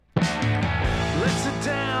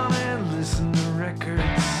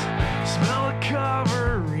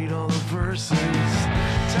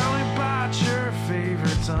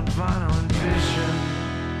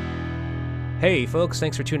Hey folks,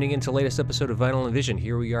 thanks for tuning in to the latest episode of Vinyl and Vision.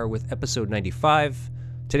 Here we are with episode 95.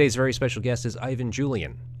 Today's very special guest is Ivan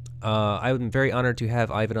Julian. I'm very honored to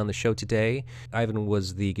have Ivan on the show today. Ivan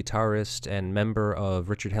was the guitarist and member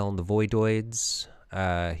of Richard Hell and the Voidoids.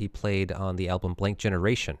 He played on the album Blank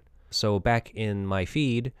Generation. So back in my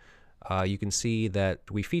feed, you can see that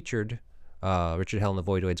we featured Richard Hell and the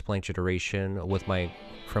Voidoids' Blank Generation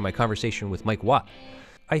from my conversation with Mike Watt.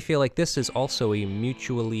 I feel like this is also a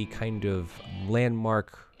mutually kind of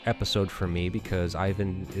landmark episode for me because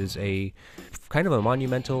Ivan is a kind of a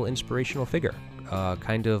monumental, inspirational figure,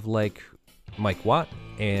 kind of like Mike Watt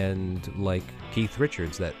and like Keith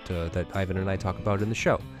Richards that Ivan and I talk about in the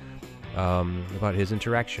show, about his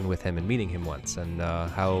interaction with him and meeting him once, and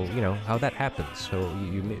how that happens. So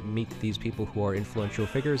you meet these people who are influential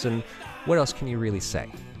figures, and what else can you really say?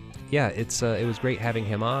 Yeah, it was great having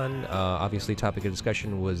him on. Obviously, topic of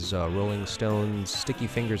discussion was Rolling Stone's Sticky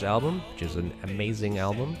Fingers album, which is an amazing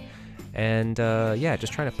album. And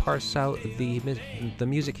just trying to parse out the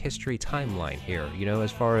music history timeline here,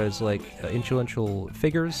 as far as like influential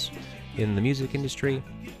figures in the music industry,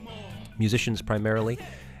 musicians primarily,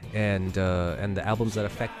 and the albums that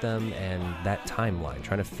affect them and that timeline,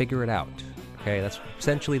 trying to figure it out. Okay, that's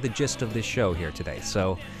essentially the gist of this show here today.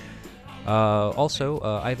 So also,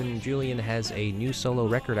 Ivan Julian has a new solo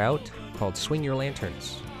record out called Swing Your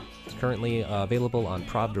Lanterns. It's currently available on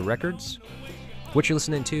Pravda Records. What you're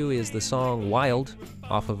listening to is the song Wild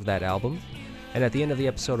off of that album. And at the end of the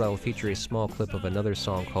episode, I'll feature a small clip of another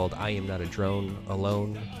song called I Am Not a Drone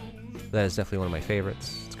Alone. That is definitely one of my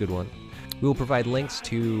favorites. It's a good one. We will provide links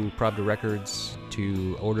to Pravda Records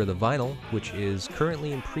to order the vinyl, which is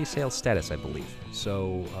currently in pre-sale status, I believe.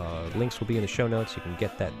 So links will be in the show notes. You can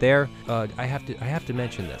get that there. I have to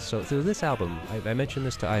mention this. So this album, I mentioned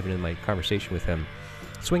this to Ivan in my conversation with him.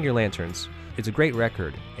 Swing Your Lanterns. It's a great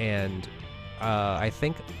record, and I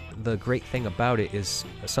think the great thing about it is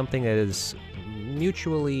something that is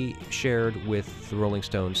mutually shared with the Rolling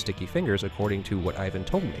Stones' Sticky Fingers, according to what Ivan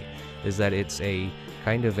told me, is that it's a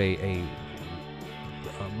kind of a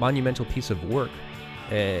monumental piece of work.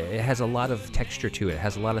 It has a lot of texture to it. It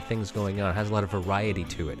has a lot of things going on. It has a lot of variety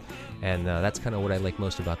to it. And that's kind of what I like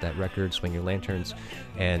most about that record, Swing Your Lanterns.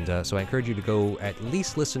 And so I encourage you to go at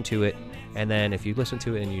least listen to it. And then if you listen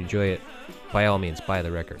to it and you enjoy it, by all means, buy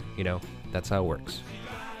the record. That's how it works.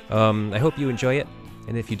 I hope you enjoy it.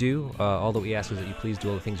 And if you do, all that we ask is that you please do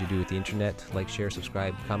all the things you do with the internet. Like, share,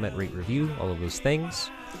 subscribe, comment, rate, review, all of those things.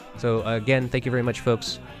 So again, thank you very much,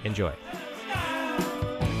 folks. Enjoy.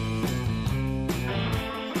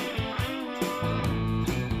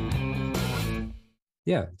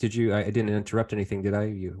 Yeah. Did you? I didn't interrupt anything, did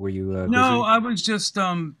I? Were you? No, busy? I was just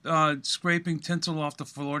scraping tinsel off the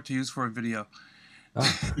floor to use for a video.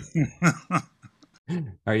 Oh.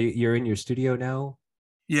 You're in your studio now?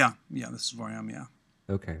 Yeah, this is where I am. Yeah.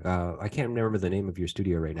 Okay. I can't remember the name of your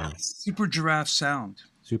studio right now. Super Giraffe Sound.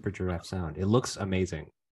 Super Giraffe Sound. It looks amazing.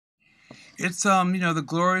 It's the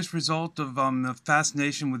glorious result of the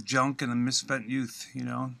fascination with junk and the misspent youth.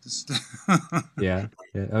 Yeah.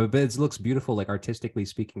 But it looks beautiful, like artistically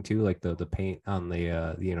speaking too. Like the paint on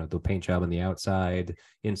the the paint job on the outside.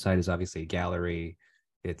 Inside is obviously a gallery.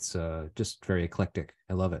 It's just very eclectic.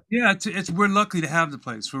 I love it. Yeah, we're lucky to have the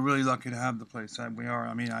place. We're really lucky to have the place. We are.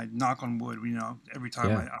 I mean, I knock on wood. Every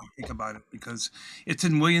time I think about it, because it's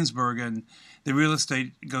in Williamsburg, and the real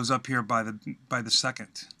estate goes up here by the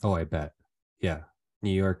second. Oh, I bet. Yeah,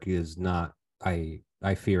 New York is not. I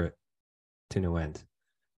fear it to no end.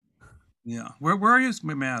 Yeah, where are you?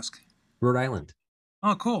 May I ask? Rhode Island.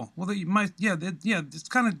 Oh, cool. Well, you might. Yeah, it's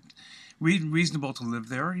kind of reasonable to live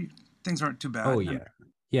there. Things aren't too bad. Oh yeah.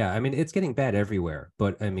 Yeah, I mean, it's getting bad everywhere,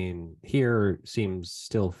 but I mean, here seems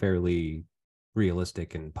still fairly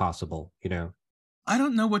realistic and possible, I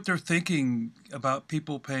don't know what they're thinking about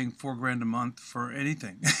people paying $4,000 a month for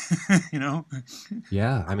anything,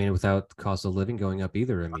 Yeah, I mean, without cost of living going up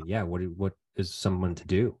either. I mean, yeah, what is someone to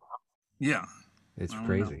do? Yeah. It's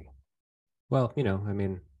crazy. Well, I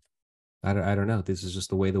mean, I don't know. This is just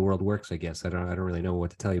the way the world works, I guess. I don't really know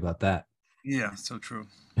what to tell you about that. Yeah, so true.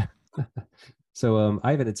 So,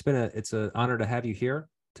 Ivan, it's an honor to have you here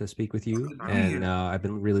to speak with you, and I've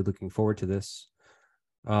been really looking forward to this.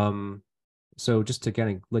 So just to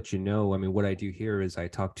kind of let you know, I mean, what I do here is I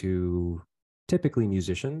talk to typically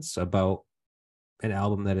musicians about an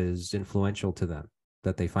album that is influential to them,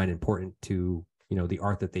 that they find important to, the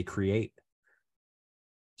art that they create.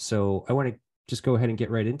 So I want to just go ahead and get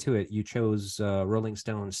right into it. You chose Rolling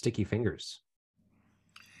Stone's Sticky Fingers.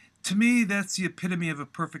 To me, that's the epitome of a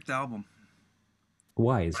perfect album.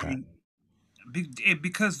 Why is that?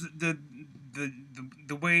 Because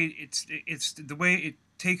the way it's the way it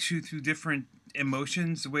takes you through different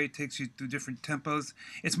emotions, the way it takes you through different tempos.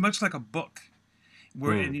 It's much like a book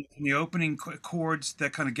where Mm. in the opening chords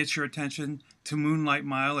that kind of gets your attention to Moonlight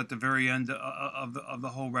Mile at the very end of the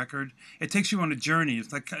whole record. It takes you on a journey.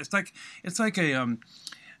 It's like a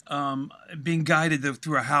being guided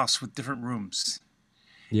through a house with different rooms.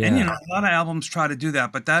 And Yeah. a lot of albums try to do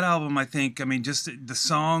that, but that album, I think, I mean, just the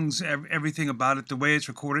songs, everything about it, the way it's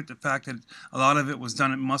recorded, the fact that a lot of it was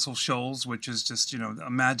done at Muscle Shoals, which is just a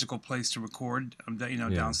magical place to record,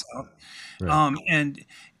 down Yeah. south. Right. And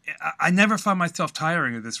I never find myself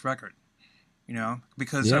tiring of this record,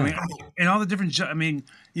 because I Yeah. mean, in all the different, I mean,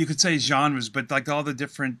 you could say genres, but like all the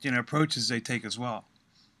different approaches they take as well.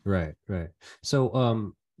 Right. Right.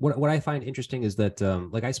 So what I find interesting is that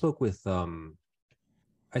like I spoke with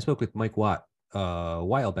Mike Watt a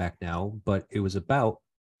while back now, but it was about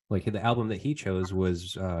like the album that he chose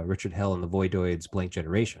was Richard Hell and the Voidoids Blank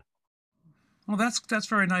Generation. Well, that's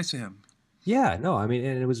very nice of him. Yeah, no, I mean,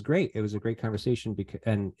 and it was great. It was a great conversation because,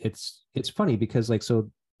 and it's funny because like so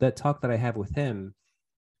that talk that I have with him,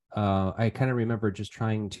 I kind of remember just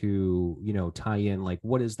trying to tie in like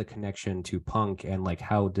what is the connection to punk and like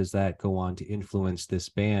how does that go on to influence this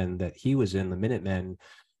band that he was in, the Minutemen,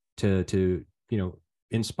 to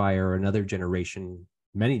inspire another generation,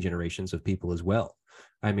 many generations of people as well.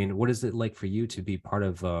 I mean, what is it like for you to be part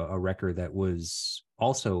of a record that was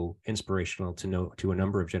also inspirational to a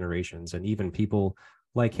number of generations and even people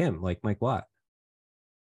like him, like Mike Watt?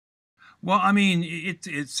 Well, I mean,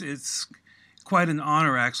 it's quite an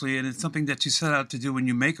honor actually, and it's something that you set out to do when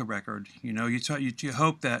you make a record. You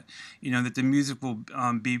hope that that the music will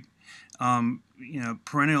be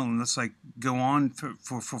perennial and let's like go on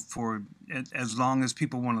for as long as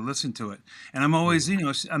people want to listen to it. And I'm always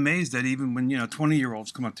Mm. amazed that even when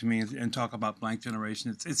 20-year-olds come up to me and talk about Blank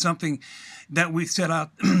Generation, it's something that we set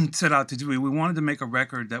out set out to do. We wanted to make a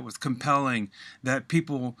record that was compelling, that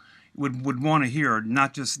people would want to hear,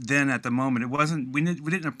 not just then at the moment. It wasn't we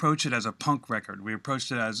didn't approach it as a punk record. We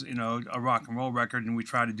approached it as a rock and roll record, and we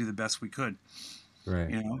tried to do the best we could. Right,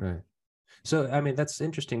 You know. right. So, I mean, that's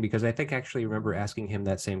interesting because I think I actually remember asking him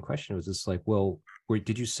that same question. It was just like, well,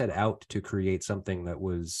 did you set out to create something that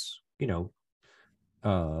was,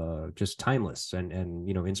 just timeless and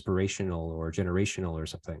inspirational or generational or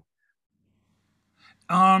something?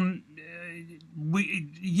 Um, we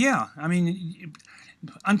yeah. I mean,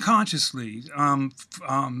 unconsciously,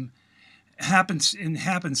 happens in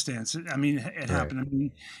happenstance. I mean, it Right.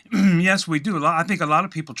 happened. I mean, yes, we do a lot. I think a lot of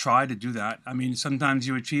people try to do that. I mean, sometimes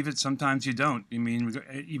you achieve it, sometimes you don't. I mean,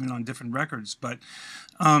 even on different records. But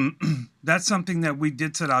that's something that we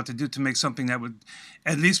did set out to do, to make something that would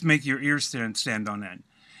at least make your ears stand on end.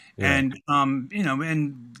 Yeah. And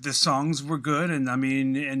and the songs were good, and I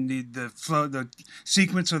mean, and the flow, the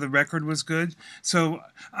sequence of the record was good. So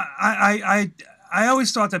I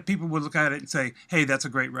always thought that people would look at it and say, "Hey, that's a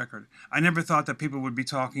great record." I never thought that people would be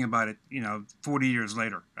talking about it, 40 years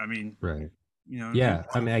later. I mean, Right. it, Yeah.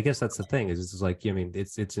 I mean, I guess that's the thing is it's like, I mean,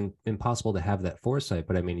 it's impossible to have that foresight,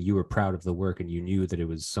 but I mean, you were proud of the work and you knew that it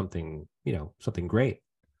was something, something great.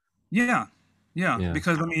 yeah, yeah. Yeah.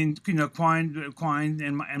 Because I mean, Quine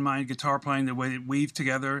and my guitar playing, the way it weaved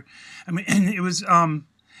together. I mean, and it was a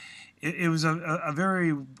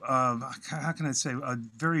very how can I say, a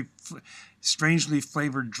very strangely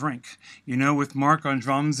flavored drink, with Mark on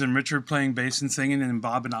drums and Richard playing bass and singing, and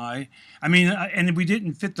Bob and I. I mean, and we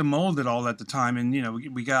didn't fit the mold at all at the time, and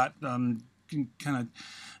we got kind of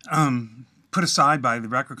put aside by the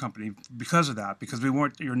record company because of that, because we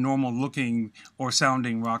weren't your normal looking or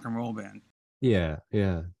sounding rock and roll band. Yeah,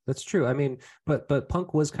 yeah, that's true. I mean, but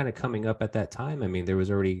punk was kind of coming up at that time. I mean, there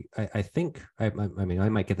was already, I think, I mean, I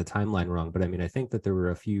might get the timeline wrong, but I mean, I think that there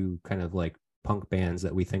were a few kind of like punk bands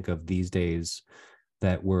that we think of these days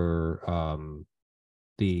that were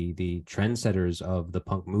the trendsetters of the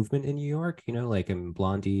punk movement in New York. Like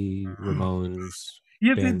Blondie, Ramones,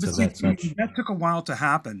 Yeah, bands but of see, that such. that took a while to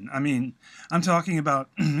happen. I mean, I'm talking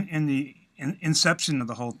about in the inception of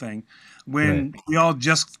the whole thing, Right. when we all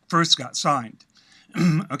just first got signed.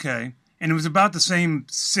 Okay. And it was about the same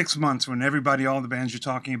 6 months when everybody, all the bands you're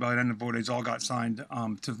talking about, and the Voidoids all got signed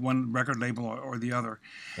to one record label or the other.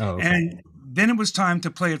 Oh, okay. And then it was time to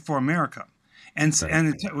play it for America. Right.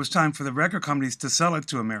 And it was time for the record companies to sell it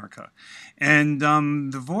to America. And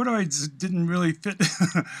the Voidoids didn't really fit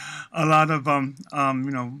a lot of,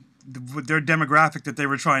 their demographic that they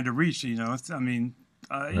were trying to reach. I mean,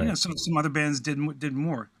 Right. some other bands did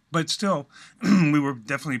more. But still, we were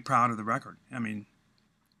definitely proud of the record. I mean,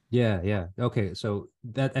 Yeah, yeah. Okay, so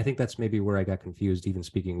that I think that's maybe where I got confused even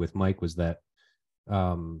speaking with Mike was that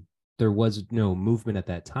um there was no movement at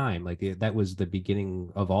that time. Like that was the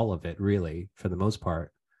beginning of all of it, really, for the most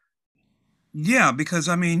part. Yeah, because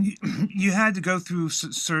I mean, you had to go through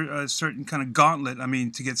a certain kind of gauntlet. I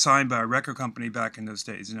mean, to get signed by a record company back in those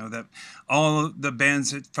days. You know that all of the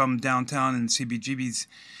bands from downtown and CBGB's,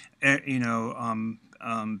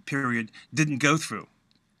 period didn't go through.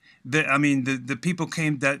 I mean, the people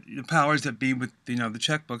came that the powers that be with the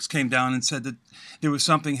checkbooks came down and said that there was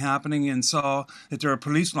something happening and saw that there are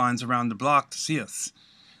police lines around the block to see us.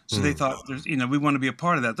 So they Mm, thought, we want to be a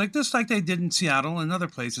part of that, like just like they did in Seattle and other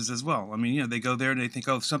places as well. I mean, they go there and they think,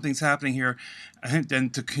 oh, something's happening here, and then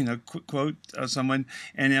to quote someone,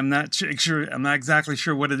 and I'm not exactly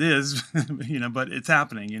sure what it is, but it's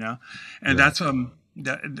happening, and right. that's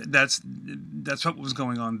what was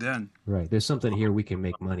going on then. Right. There's something here we can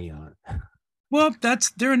make money on. Well,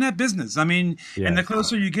 they're in that business. I mean, and the Yeah.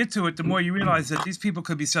 closer you get to it, the more you realize that these people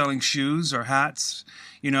could be selling shoes or hats,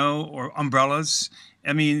 or umbrellas.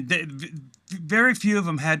 I mean, very few of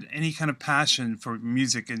them had any kind of passion for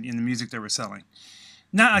music in the music they were selling.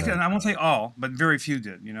 Not like, Right. I won't say all, but very few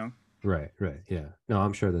did. Right. Right. Yeah. No,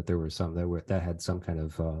 I'm sure that there were some that had some kind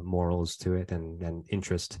of morals to it and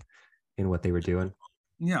interest in what they were doing.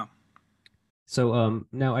 Yeah. So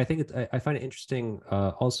now I think I find it interesting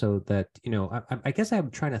also that I guess I'm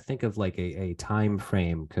trying to think of like a time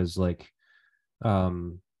frame because like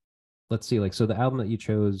um let's see, like, so the album that you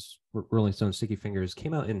chose, Rolling Stone Sticky Fingers,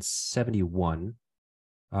 came out in 71.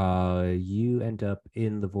 You end up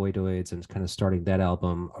in the Voidoids and kind of starting that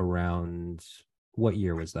album around what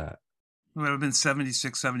year was that? It would have been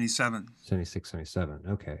 76, 77. 76, 77.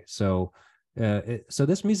 Okay. So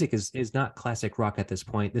this music is not classic rock at this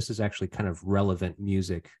point. This is actually kind of relevant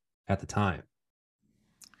music at the time.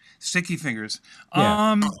 Sticky Fingers.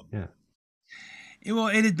 Yeah. Yeah. Well,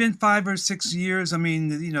 it had been 5 or 6 years. I mean,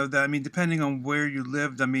 depending on where you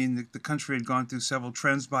lived, I mean, the country had gone through several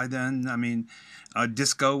trends by then. I mean,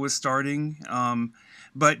 disco was starting,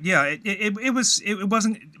 but yeah, it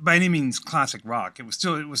wasn't by any means classic rock. It was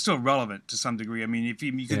still relevant to some degree. I mean, if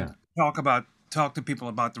you could Yeah. talk to people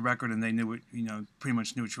about the record and they knew it, pretty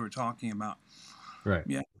much knew what you were talking about. Right.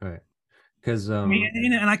 Yeah. Right. Because I mean,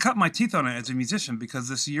 and I cut my teeth on it as a musician because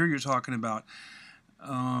this year you're talking about,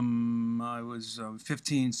 I was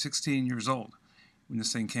 15, 16 years old when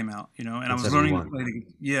this thing came out, and I in was learning to 71.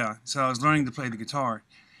 play so I was learning to play the guitar.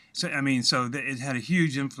 So I mean, it had a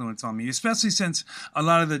huge influence on me, especially since a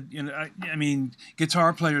lot of the, I mean,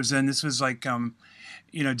 guitar players then. This was like,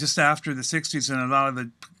 just after the '60s, and a lot of the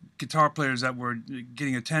guitar players that were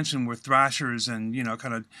getting attention were thrashers and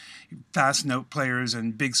kind of fast note players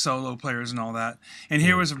and big solo players and all that. And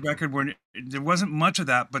here Mm, was a record where there wasn't much of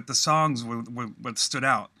that, but the songs were what stood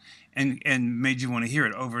out and made you want to hear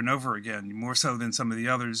it over and over again, more so than some of the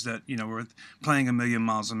others that were playing a million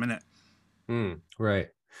miles a minute. right.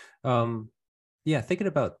 Um, yeah, thinking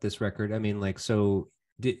about this record, I mean, like, so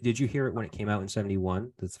did you hear it when it came out in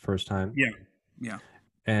 71? That's the first time. Yeah, yeah.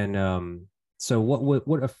 And so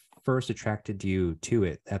what first attracted you to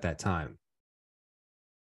it at that time?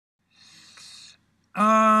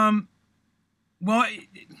 Um, well,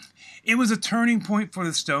 it was a turning point for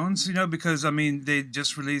the Stones, because I mean they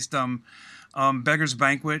just released Beggar's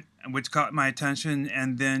Banquet, which caught my attention,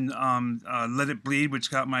 and then Let It Bleed,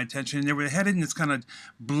 which got my attention. They were headed in this kind of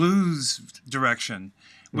blues direction,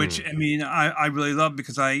 which Mm, I mean I really love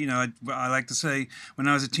because I like to say when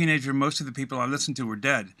I was a teenager, most of the people I listened to were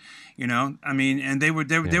dead. I mean, and they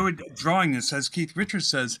yeah. were drawing this, as Keith Richards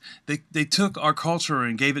says, they took our culture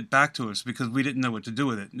and gave it back to us because we didn't know what to do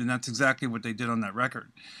with it, and that's exactly what they did on that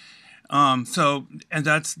record. And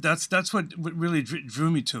that's what really drew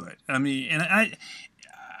me to it. I mean, and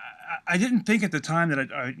I didn't think at the time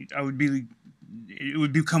that I would be it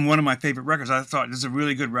would become one of my favorite records. I thought this is a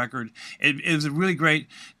really good record. It was a really great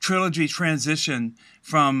trilogy transition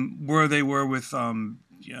from where they were with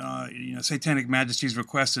Satanic Majesty's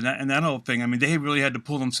Request and that whole thing. I mean, they really had to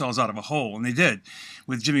pull themselves out of a hole, and they did,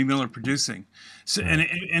 with Jimmy Miller producing. So Right.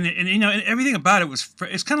 and everything about it was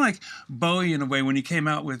it's kind of like Bowie in a way when he came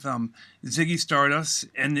out with Ziggy Stardust,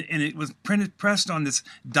 and it was pressed on this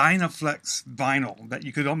Dynaflex vinyl that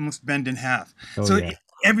you could almost bend in half. Oh So yeah.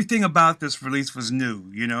 everything about this release was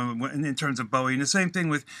new, in terms of Bowie. And the same thing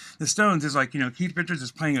with the Stones is like, Keith Richards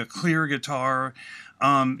is playing a clear guitar.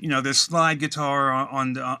 There's slide guitar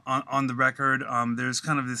on the record. There's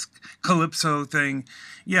kind of this calypso thing.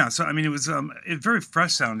 Yeah. So, I mean, it very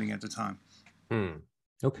fresh sounding at the time. Hmm.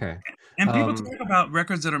 Okay. And people Um, talk about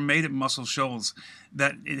records that are made at Muscle Shoals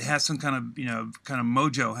that it has some kind of,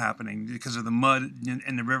 mojo happening because of the mud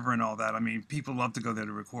and the river and all that. I mean, people love to go there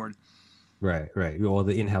to record. Right, right. Well,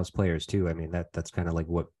 the in-house players too. I mean, that's kind of like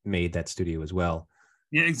what made that studio as well.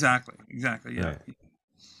 Yeah, exactly, exactly. Yeah, Right.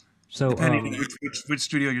 So, depending on which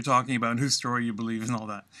studio you're talking about and whose story you believe and all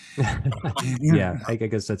that. yeah, I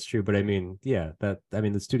guess that's true. But I mean, yeah, I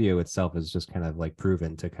mean, the studio itself is just kind of like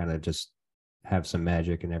proven to kind of just have some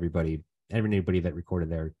magic, and everybody that recorded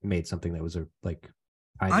there made something that was like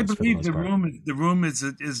I timeless for the believe most part. the room is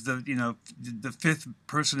the the fifth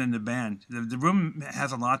person in the band. The room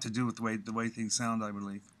has a lot to do with the way things sound. I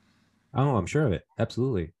believe. Oh, I'm sure of it.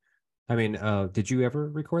 Absolutely. I mean, did you ever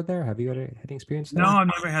record there? Have you had any experience No, there? I've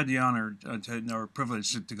never had the honor or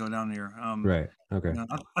privilege to go down there. Right. Okay. No,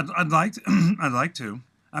 I'd like to, I'd like to.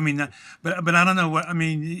 I mean, but I don't know what I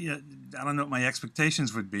mean. Yeah, I don't know what my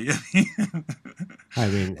expectations would be. I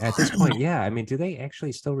mean, at this point, yeah. I mean, do they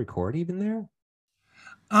actually still record even there?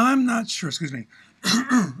 I'm not sure. Excuse me.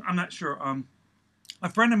 I'm not sure. A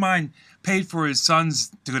friend of mine paid for his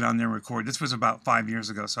sons to go down there and record. This was about 5 years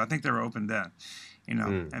ago, so I think they were open then.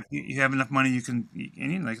 Mm. If you have enough money, you can.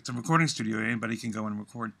 Like it's a recording studio. Anybody can go and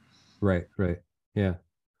record. Right. Right. Yeah.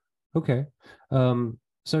 Okay.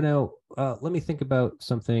 So now let me think about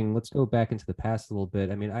something. Let's go back into the past a little bit.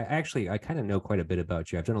 I mean, I kind of know quite a bit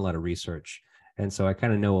about you. I've done a lot of research. And so I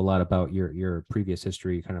kind of know a lot about your previous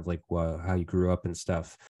history, kind of like how you grew up and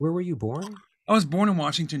stuff. Where were you born? I was born in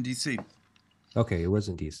Washington D.C. Okay, it was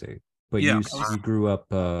in DC. But Yeah, you grew up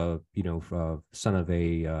son of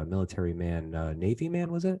a military man, Navy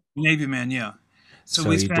man, was it? Navy man. Yeah, so So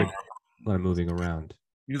we you spent did a lot of moving around.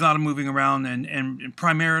 a lot of moving around, and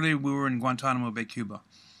primarily we were in Guantanamo Bay, Cuba.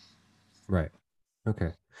 Right.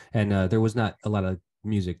 Okay. And there was not a lot of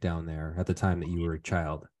music down there at the time that you were a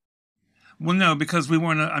child. Well, no, because we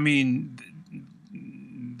weren't. I mean,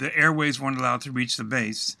 the airways weren't allowed to reach the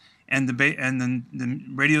base, and then the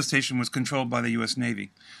radio station was controlled by the U.S.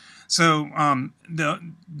 Navy. So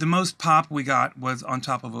the most pop we got was on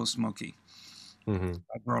top of Old Smoky Hmm.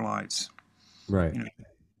 by Burl Ives. Right. You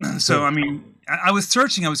know, so So I mean, I was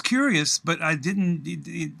searching, I was curious, but I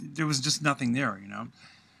didn't. There was just nothing there.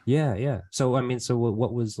 yeah, yeah. So I mean, so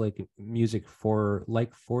what was like music for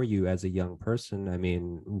you as a young person? I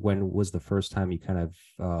mean, when was the first time you kind of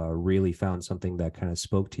really found something that kind of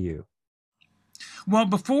spoke to you? Well,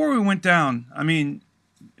 before we went down, I mean,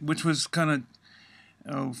 which was kind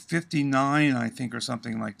of 59, I think, or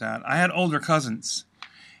something like that. I had older cousins.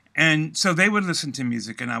 And so they would listen to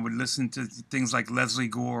music, and I would listen to things like Leslie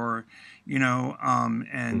Gore, Mm.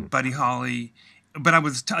 and Buddy Holly. But I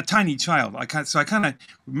was a tiny child. I kind of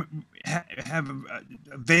have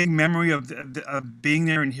a vague memory of being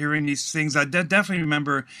there and hearing these things. I definitely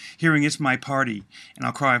remember hearing "It's My Party," and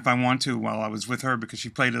I'll cry if I want to while I was with her because she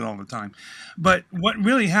played it all the time. But what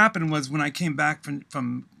really happened was when I came back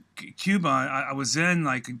from Cuba, I was then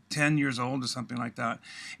like 10 years old or something like that.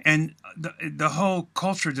 And the whole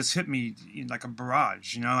culture just hit me like a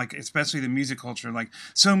barrage, like especially the music culture, like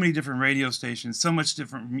so many different radio stations, so much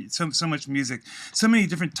different, so much music, so many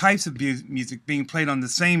different types of music being played on the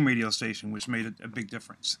same radio station, which made a big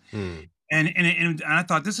difference. Mm. And I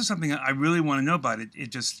thought this is something I really want to know about.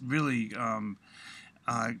 It just really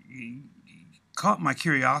uh, caught my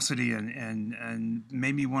curiosity and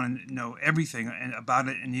made me want to know everything about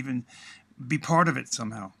it and even be part of it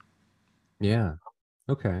somehow. Yeah.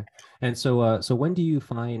 Okay. And so so when do you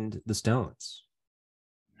find the Stones?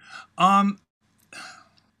 Um,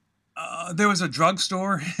 there was a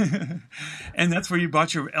drugstore, and that's where you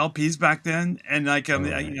bought your LPs back then. And like Oh,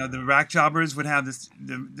 right. the rack jobbers would have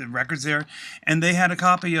the records there, and they had a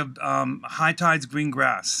copy of High Tide's Green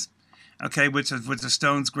Grass, okay, which was the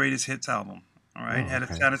Stones' greatest hits album. All right, Oh, had a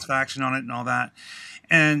okay. satisfaction on it and all that,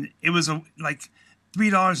 and it was like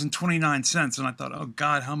 $3.29, and I thought, oh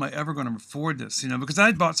God, how am I ever going to afford this? Because I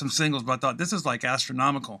had bought some singles, but I thought this is like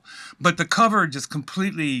astronomical. But the cover just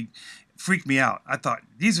completely freaked me out. I thought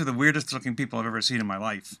these are the weirdest looking people I've ever seen in my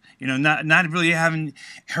life. Not really having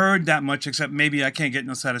heard that much, except maybe I can't get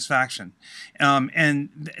no satisfaction.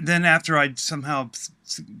 Then after I somehow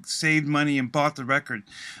saved money and bought the record,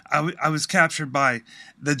 I was captured by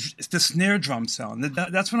the snare drum sound.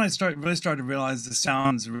 That's when I really started to realize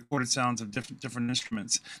the recorded sounds of different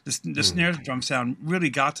instruments. The Mm. snare drum sound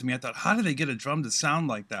really got to me. I thought, how do they get a drum to sound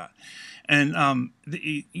like that? And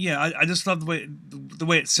yeah, I just loved the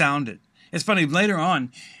way it sounded. It's funny, later on,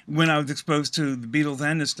 when I was exposed to the Beatles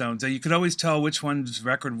and the Stones, you could always tell which one's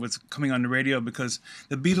record was coming on the radio because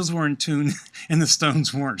the Beatles were in tune and the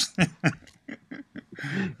Stones weren't.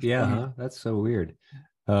 Yeah, Funny. huh? That's so weird.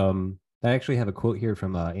 I actually have a quote here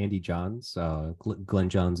from Andy Johns, Glenn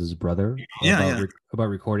Johns' brother, Yeah, yeah. about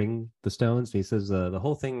recording the Stones. He says the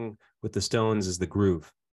whole thing with the Stones is the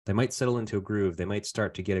groove. They might settle into a groove. They might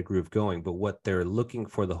start to get a groove going, but what they're looking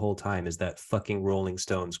for the whole time is that fucking Rolling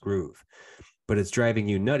Stones groove. But it's driving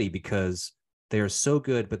you nutty because they are so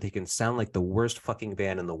good, but they can sound like the worst fucking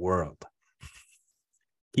band in the world.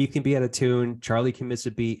 Keith can be out of tune, Charlie can miss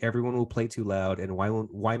a beat, everyone will play too loud, and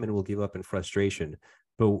Wyman will give up in frustration.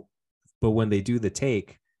 But when they do the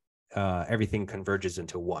take, everything converges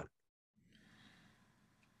into one.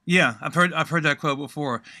 Yeah, I've heard that quote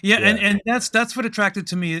before. Yeah, and Yeah. that's what attracted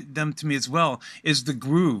them to me as well, is the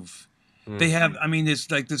groove. They Mm. have, I mean, it's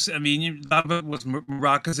like this. I mean, a lot of it was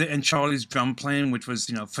maracas and Charlie's drum playing, which was,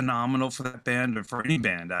 phenomenal for that band, or for any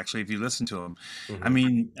band actually, if you listen to them. I Mm-hmm.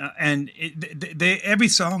 mean, and they every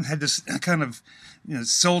song had this kind of,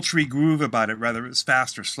 sultry groove about it, whether it was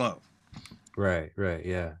fast or slow. Right, right,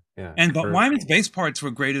 yeah, yeah. And but Or Wyman's bass parts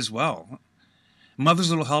were great as well. Mother's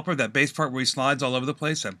Little Helper, that bass part where he slides all over the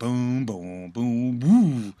place, that boom, boom, boom,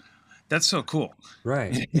 woo. That's so cool.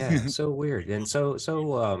 right, yeah, so weird. And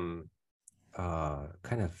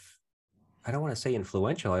kind of, I don't want to say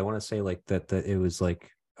influential. I want to say like that it was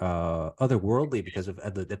like otherworldly because of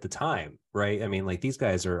at the time, right? I mean, like these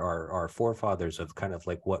guys are forefathers of kind of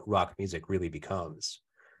like what rock music really becomes,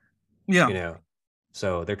 Yeah, you know.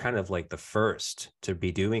 So they're kind of like the first to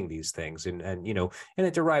be doing these things, and and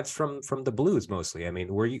it derives from the blues mostly. I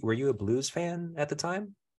mean, were you a blues fan at the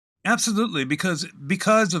time? absolutely. Because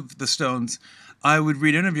of the Stones, I would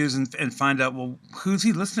read interviews and find out, well, who's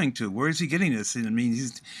he listening to? Where is he getting this? And I mean,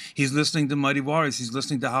 he's listening to Muddy Waters. He's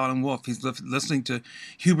listening to Howlin' Wolf. He's listening to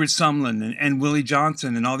Hubert Sumlin and Willie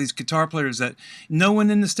Johnson and all these guitar players that no one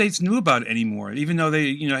in the States knew about anymore, even though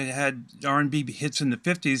they had R&B hits in the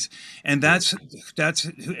 '50s. And Mm, that's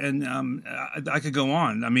and I could go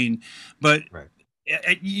on. I mean, but right.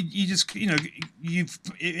 you just you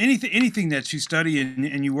anything that you study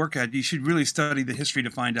and you work at, you should really study the history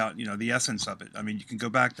to find out the essence of it. I mean, you can go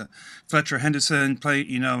back to Fletcher Henderson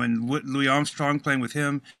and Louis Armstrong playing with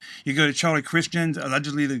him. You go to Charlie Christian,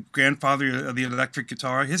 allegedly the grandfather of the electric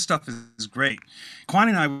guitar. His stuff is great. Quan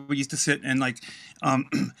and I, we used to sit and um,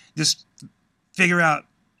 just figure out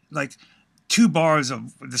like 2 bars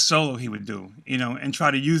of the solo he would do, and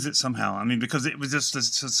try to use it somehow. I mean, because it was just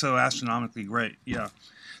so astronomically great. Yeah.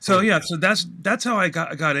 So Hmm. yeah, so that's how I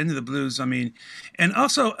got into the blues. I mean, and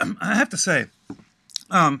also I have to say,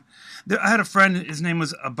 um, I had a friend. His name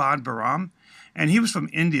was Abad Baram, and he was from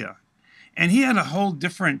India, and he had a whole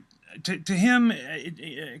different. To him,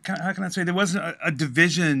 how can I say, there wasn't a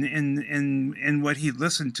division in what he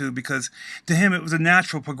listened to, because to him it was a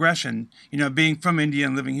natural progression. Being from India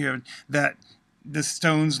and living here, that the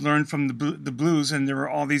Stones learned from the blues, and there were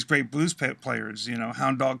all these great blues players.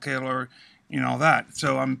 Hound Dog Taylor, all that.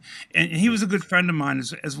 So and he was a good friend of mine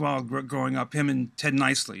as well, growing up. Him and Ted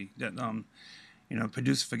Nicely, that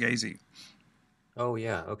produced Fugazi. Oh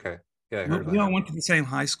yeah, okay. Yeah, I heard We about all him. went to the same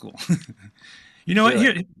high school. You know what? Really?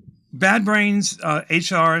 Here, Bad Brains,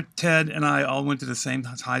 HR, Ted, and I all went to the same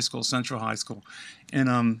high school, Central High School,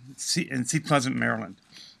 in Seat Pleasant, Maryland.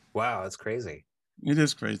 Wow, that's crazy. It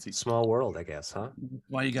is crazy. Small world, I guess, huh?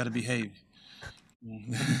 Why you got to behave?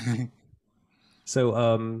 So,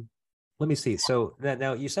 let me see. So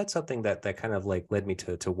now you said something that kind of like led me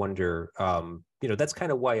to wonder. That's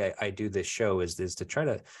kind of why I do this show is to try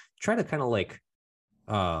to kind of like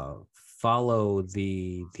uh follow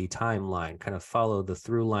the timeline, kind of follow the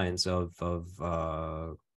through lines of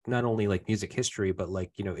not only like music history, but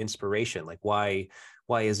like inspiration. Like why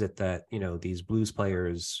is it that these blues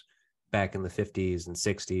players back in the 50s and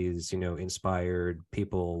 60s inspired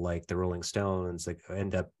people like the Rolling Stones, like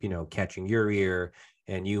end up catching your ear,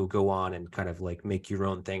 and you go on and kind of like make your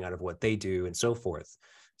own thing out of what they do and so forth.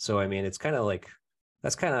 So I mean, it's kind of like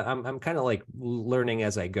that's kind of I'm kind of like learning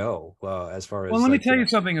as I go, as far Well, as let me like tell you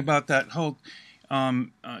something about that whole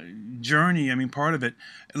um, uh, journey. I mean, part of it.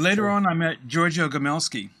 Later sure. on, I met Giorgio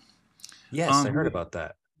Gamelski. Yes, I Um, heard about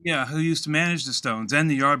that. Yeah, who used to manage the Stones and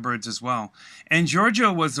the Yardbirds as well. And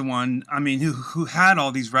Giorgio was the one, I mean, who had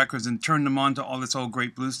all these records and turned them on to all this old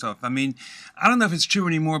great blues stuff. I mean, I don't know if it's true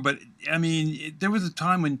anymore, but I mean, there was a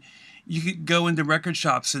time when you could go into record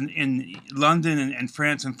shops in London and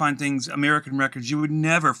France and find things, American records, you would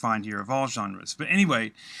never find here, of all genres. But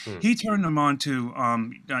anyway, Hmm. he turned them on to,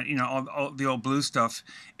 all the old blues stuff,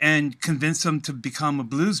 and convinced them to become a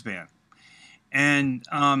blues band. And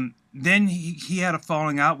then he had a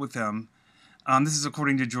falling out with them. This is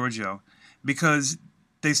according to Giorgio, because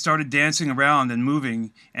they started dancing around and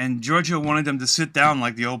moving, and Giorgio wanted them to sit down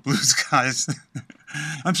like the old blues guys.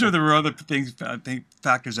 I'm sure there were other things, I think,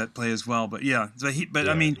 factors at play as well. But yeah, but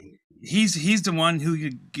I Yeah. mean, he's the one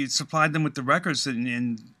who supplied them with the records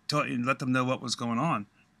and let them know what was going on.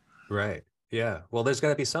 Right. Yeah. Well, there's got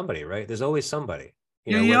to be somebody, right? There's always somebody,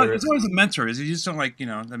 Yeah, yeah. whether There's it's, always a mentor. Is you just don't like,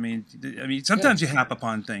 I mean, yeah, sometimes you hap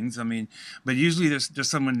upon things. I mean, but usually there's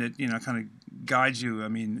someone that kind of guides you. I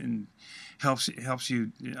mean, and helps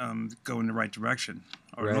you go in the right direction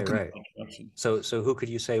or right, look in the right. right direction. So who could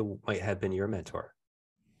you say might have been your mentor?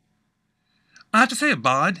 I have to say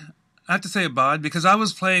Abad. I have to say Abad because I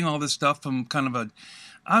was playing all this stuff from kind of a,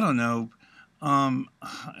 I don't know, um,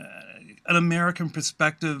 an American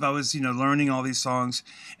perspective. I was, learning all these songs,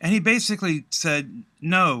 and he basically said,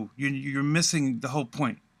 "No, you're missing the whole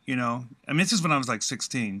point." I mean, this is when I was like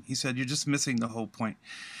 16. He said, "You're just missing the whole point."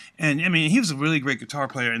 And I mean, he was a really great guitar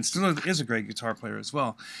player, and still is a great guitar player as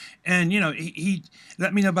well. And he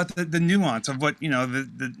let me know about the nuance of what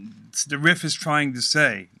the riff is trying to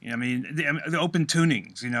say. I mean, the open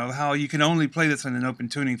tunings. How you can only play this in an open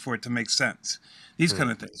tuning for it to make sense. These Hmm.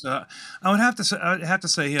 kind of things. I would have to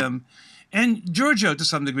say him, and Giorgio to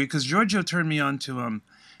some degree, because Giorgio turned me on to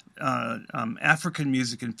African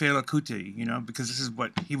music and Fela Kuti. Because this is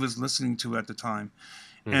what he was listening to at the time.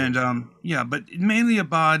 Hmm. And yeah, but mainly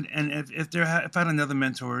Abad, and if I had another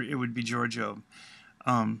mentor, it would be Giorgio.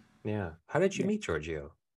 Um, Yeah. How did you yeah. meet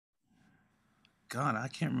Giorgio? God, I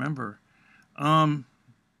can't remember. Um,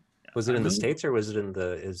 Was it I in the really States or was it in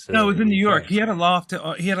the is No, it was in in the New York. UK? He had a loft.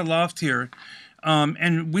 He had a loft here,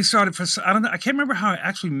 and we started for. I don't know. I can't remember how I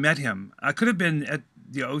actually met him. I could have been at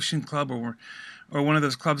the Ocean Club or one of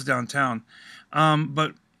those clubs downtown,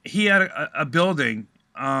 but he had a building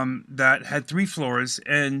that had 3 floors,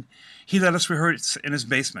 and he let us rehearse in his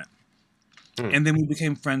basement. Hmm. And then we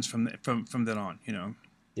became friends from then on.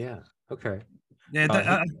 Yeah. Okay.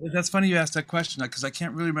 Yeah, He that's funny you asked that question because I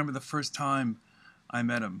can't really remember the first time I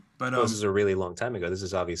met him. But Well, this is a really long time ago. This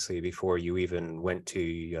is obviously before you even went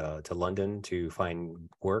to London to find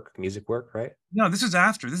work, music work, right? no, this is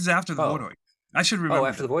after the Oh, Voidoids. I should oh, remember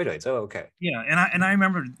after this. the Voidoids. Oh, okay. Yeah, and I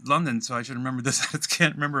remember London, so I should remember this. I just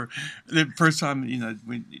can't remember the first time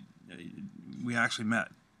we actually met.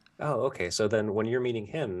 Oh, okay. So then when you're meeting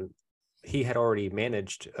him, he had already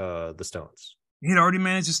managed the Stones. He had already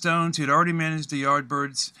managed the Stones. He had already managed the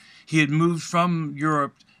Yardbirds. He had moved from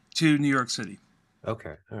Europe to New York City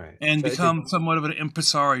Okay, all right. and So did become somewhat of an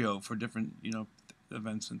impresario for different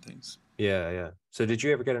events and things. yeah, yeah. So did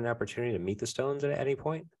you ever get an opportunity to meet the Stones at any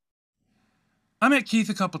point? I met Keith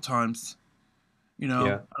a couple times.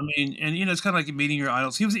 Yeah. I mean, and it's kind of like meeting your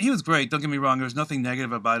idols. He was great. Don't get me wrong. There was nothing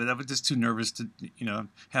negative about it. I was just too nervous to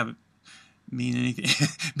have it mean anything,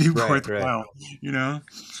 be Right, right. worthwhile. You know.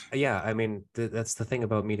 Yeah, I mean, that's the thing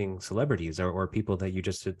about meeting celebrities or people that you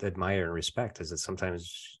just admire and respect is that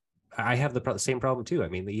sometimes I have the same problem too. I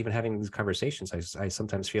mean, even having these conversations, I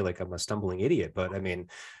sometimes feel like I'm a stumbling idiot, but I mean,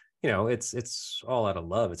 it's all out of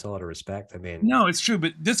love. It's all out of respect. I mean, No, it's true.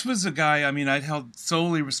 But this was a guy. I mean, I held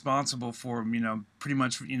solely responsible for pretty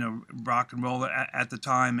much rock and roll at the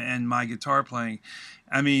time and my guitar playing.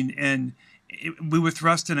 I mean, and we were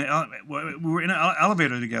thrust in we were in an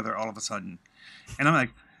elevator together all of a sudden, and I'm like,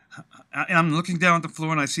 and I'm looking down at the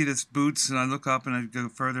floor and I see this boots and I look up and I go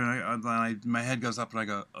further and my head goes up and I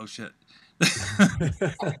go, oh shit.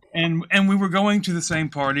 And we were going to the same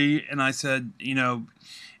party and I said,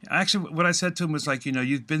 actually what I said to him was like,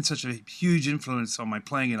 you've been such a huge influence on my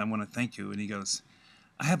playing and I want to thank you. And he goes,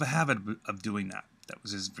 I have a habit of doing that. That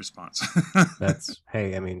was his response. that's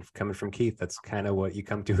hey, I mean, coming from Keith, that's kind of what you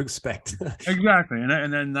come to expect. Exactly,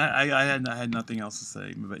 and then I had nothing else to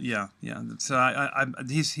say, but yeah, yeah. So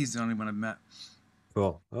he's the only one I've met.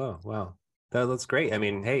 Cool. Oh, wow. That's great. I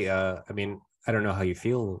mean, hey, I mean, I don't know how you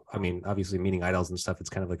feel. I mean, obviously meeting idols and stuff, it's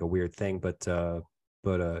kind of like a weird thing, but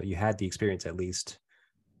you had the experience at least,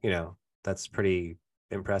 you know, that's pretty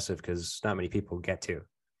impressive because not many people get to.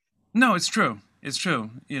 No, it's true. It's true.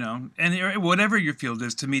 And whatever your field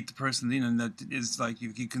is, to meet the person that is like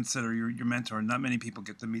you consider your mentor. Not many people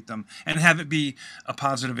get to meet them and have it be a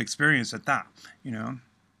positive experience at that. You know.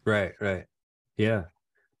 Right, right. Yeah.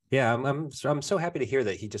 Yeah, I'm so happy to hear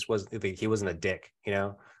that he just wasn't he wasn't a dick, you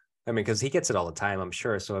know? I mean, because he gets it all the time, I'm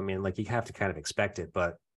sure. So I mean, like you have to kind of expect it,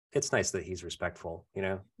 but it's nice that he's respectful, you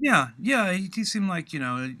know? Yeah, yeah. He seemed like he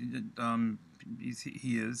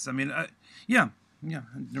is. I mean, yeah, yeah.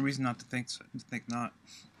 No reason not to think not.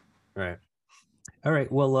 Right. All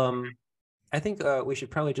right. Well, I think we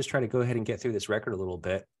should probably just try to go ahead and get through this record a little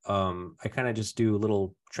bit. I kind of just do a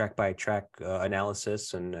little track by track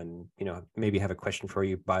analysis and maybe have a question for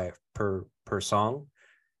you by per song,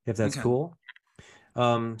 if that's Okay. cool.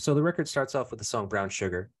 So the record starts off with the song Brown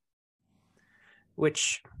Sugar,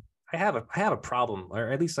 which I have a problem, or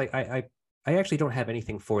at least I actually don't have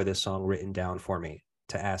anything for this song written down for me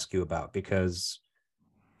to ask you about because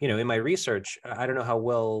in my research, I don't know how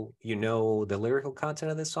well you know the lyrical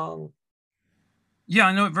content of this song. Yeah,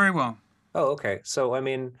 I know it very well. Oh, okay. So, I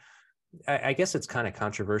mean, I guess it's kind of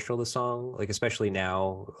controversial, the song, like, especially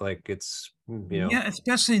now, like, Yeah,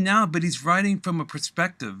 especially now, but he's writing from a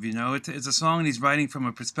perspective, it's a song and he's writing from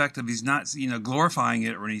a perspective. He's not, glorifying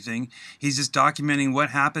it or anything. He's just documenting what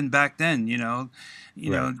happened back then, you right,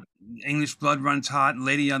 know, English blood runs hot,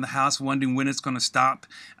 lady on the house wondering when it's going to stop.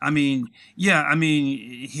 I mean, yeah, I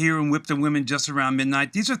mean, here and whip the women just around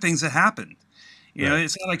midnight. These are things that happened. right.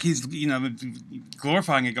 It's not like he's,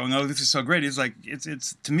 glorifying it, going, "Oh, this is so great." It's like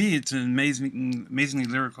it's to me, it's an amazingly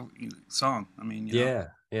lyrical song. I mean, Yeah,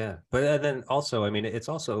 yeah. But then also, I mean, it's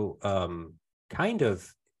also kind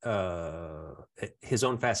of his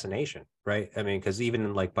own fascination, right? I mean, because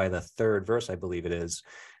even like by the third verse, I believe it is,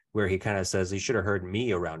 where he kind of says he should have heard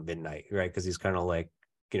me around midnight, right? Because he's kind of like,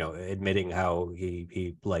 admitting how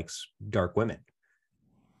he likes dark women.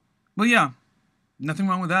 well, yeah, nothing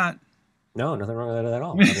wrong with that. No, nothing wrong with that at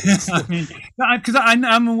all. I mean, I mean, because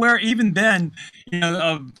I'm aware even then,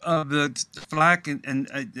 of the flack and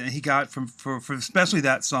he got for especially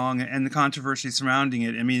that song and the controversy surrounding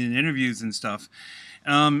it. I mean, in interviews and stuff.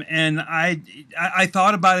 And I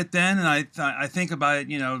thought about it then, and I think about it,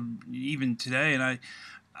 even today, and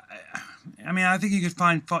I mean, I think you could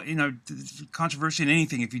find controversy in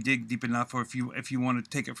anything if you dig deep enough, or if you want to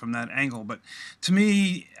take it from that angle. But to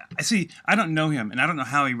me, I don't know him, and I don't know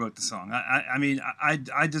how he wrote the song. I mean,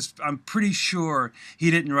 I'm pretty sure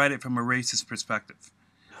he didn't write it from a racist perspective.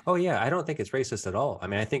 oh yeah, I don't think it's racist at all. I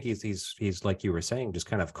mean, I think he's like you were saying, just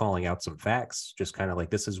kind of calling out some facts, just kind of like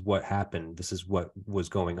this is what happened, this is what was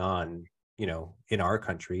going on, in our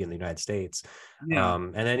country in the United States, Yeah.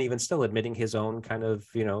 and then even still admitting his own kind of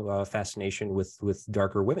fascination with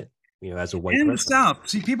darker women, as a white And in the person. South,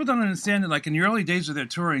 see, people don't understand that. Like in the early days of their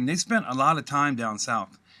touring, they spent a lot of time down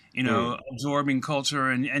south, Mm, absorbing culture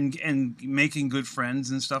and making good friends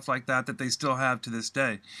and stuff like that that they still have to this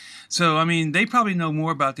day. So, I mean, they probably know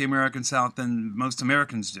more about the American South than most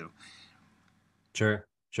Americans do. sure,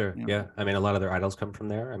 sure, You know? yeah. I mean, a lot of their idols come from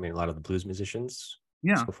there. I mean, a lot of the blues musicians,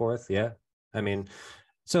 Yeah. so forth. Yeah, I mean,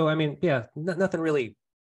 so I mean, yeah, nothing really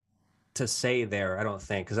to say there, I don't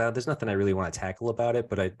think, because there's nothing I really want to tackle about it,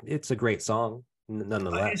 but it's a great song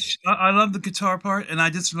nonetheless. I love the guitar part, and I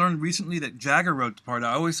just learned recently that Jagger wrote the part.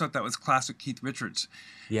 I always thought that was classic Keith Richards,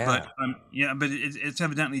 but Yeah. yeah, but it's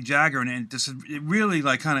evidently Jagger, and it really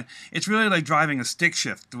like kind of it's really like driving a stick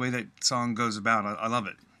shift the way that song goes about. I love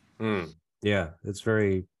it. Mm. Yeah, it's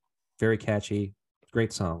very, very catchy.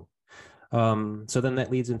 Great song. So then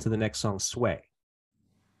that leads into the next song, Sway.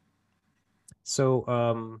 So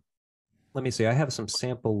let me see. I have some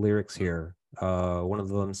sample lyrics here. One of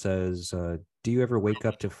them says, "Do you ever wake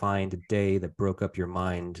up to find a day that broke up your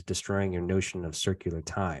mind, destroying your notion of circular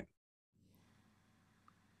time?"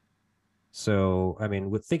 So, I mean,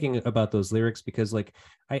 with thinking about those lyrics, because like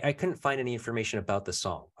I couldn't find any information about the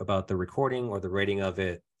song, about the recording or the writing of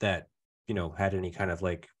it that, had any kind of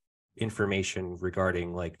like information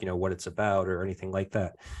regarding like, what it's about or anything like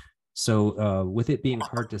that. So, with it being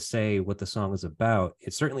hard to say what the song is about,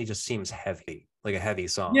 it certainly just seems heavy, like a heavy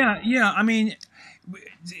song. Yeah, yeah. I mean,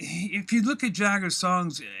 if you look at Jagger's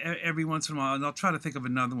songs every once in a while, and I'll try to think of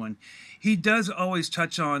another one, he does always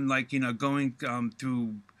touch on like going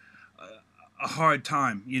through a hard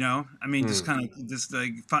time. I mean, just Mm, kind of just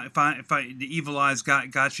like the evil eyes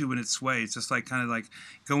got you in its way. It's just like kind of like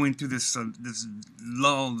going through this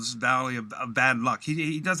lull, this valley of bad luck.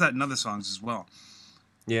 He does that in other songs as well.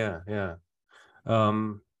 yeah, yeah.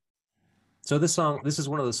 Um, So this is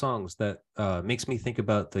one of the songs that makes me think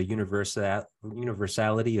about the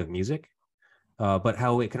universality of music, but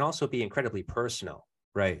how it can also be incredibly personal,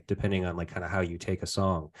 right? Depending on like kind of how you take a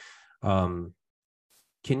song. Um,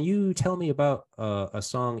 can you tell me about a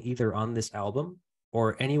song either on this album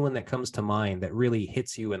or anyone that comes to mind that really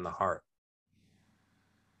hits you in the heart?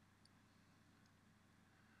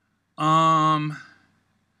 Um.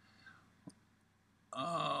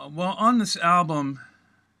 Well, on this album,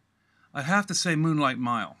 I'd have to say Moonlight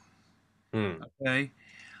Mile. Hmm. Okay.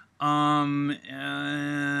 And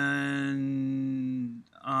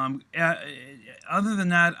other than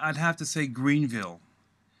that, I'd have to say Greenville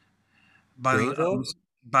by Greenville?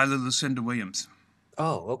 Lucinda Williams.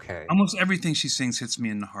 Oh, okay. Almost everything she sings hits me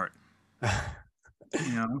in the heart.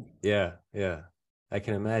 You know. Yeah, yeah. I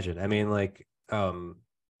can imagine. I mean, like,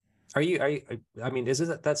 are you, I mean, is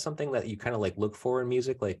it that's something that you kind of like look for in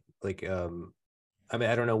music? I mean,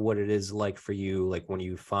 I don't know what it is like for you, like when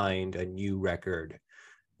you find a new record,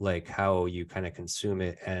 like how you kind of consume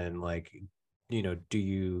it and like, do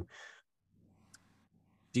you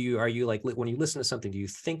are you like, when you listen to something, do you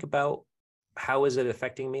think about how is it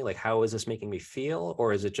affecting me? Like, how is this making me feel?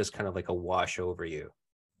 Or is it just kind of like a wash over you?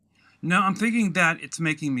 No, I'm thinking that it's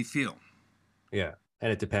making me feel. Yeah.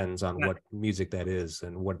 And it depends on That, what music that is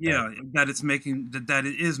and what that. yeah, that it's making that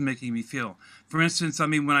it is making me feel. For instance, I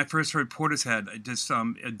mean, when I first heard Portishead, it just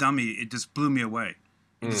a dummy, it just blew me away.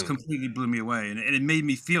 It just Mm, completely blew me away, and it made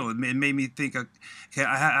me feel. It made me think, okay,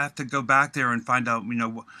 I have to go back there and find out,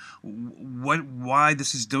 why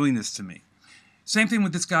this is doing this to me. Same thing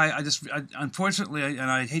with this guy. Unfortunately, and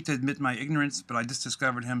I hate to admit my ignorance, but I just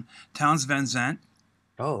discovered him, Towns Van Zandt.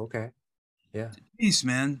 oh, okay. Yeah. Jeez,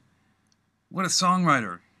 man, what a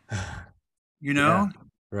songwriter! You Yeah. know,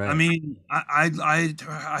 I Right. mean,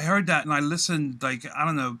 I heard that and I listened like I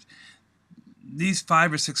don't know these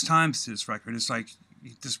 5 or 6 times to this record. It's like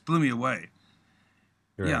it just blew me away.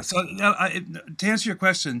 Yeah. Right. So to answer your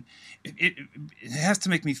question, it has to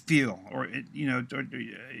make me feel, or it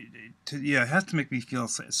has to make me feel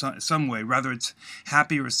some way, whether it's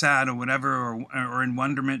happy or sad or whatever, or in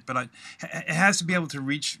wonderment. But it has to be able to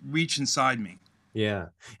reach inside me. Yeah.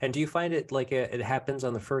 And do you find it like it happens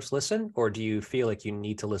on the first listen, or do you feel like you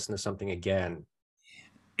need to listen to something again?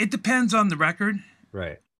 It depends on the record.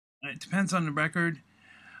 Right. It depends on the record.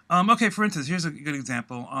 Okay, for instance, here's a good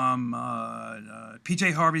example.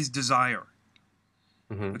 PJ Harvey's Desire.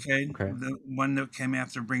 Okay, Okay. the one that came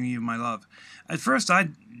after Bringing You My Love. At first,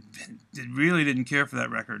 really didn't care for that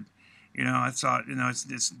record. I thought, it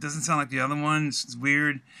doesn't sound like the other one. It's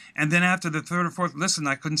weird. And then after the third or fourth listen,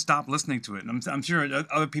 I couldn't stop listening to it. And I'm sure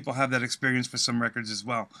other people have that experience for some records as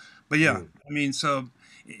well. But yeah, Mm. I mean, so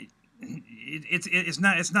it's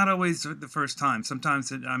not always the first time.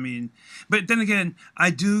 Sometimes but then again, I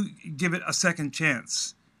do give it a second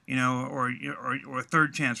chance, or a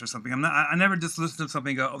third chance or something. I never just listen to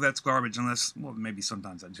something and go, oh, that's garbage, unless, well, maybe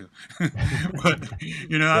sometimes I do, but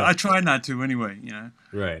Yeah. I try not to anyway.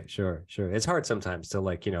 Right. Sure. Sure. It's hard sometimes to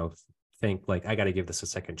like, think like I got to give this a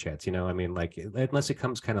second chance. I mean, like unless it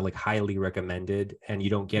comes kind of like highly recommended and you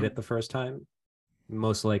don't get it the first time,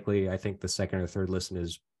 most likely I think the second or third listen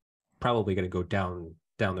is probably going to go down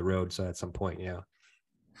the road. So at some point, yeah.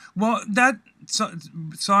 Well, that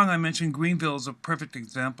song I mentioned, Greenville, is a perfect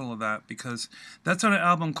example of that because that's on an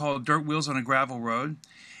album called Dirt Wheels on a Gravel Road.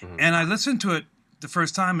 Hmm. And I listened to it the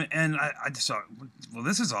first time and I just thought, well,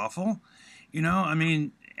 this is awful. I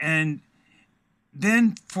mean, and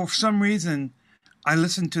then for some reason, I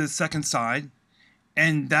listened to the second side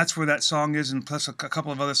and that's where that song is, and plus a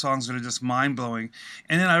couple of other songs that are just mind blowing.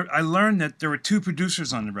 And then I learned that there were two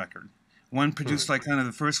producers on the record. One Hmm. produced like kind of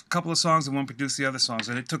the first couple of songs, and one produced the other songs.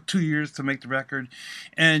 And it took 2 years to make the record.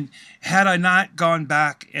 And had I not gone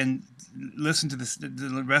back and listened to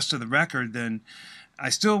the rest of the record, then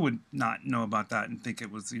I still would not know about that and think it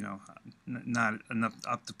was, not enough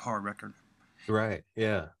up to par record. Right.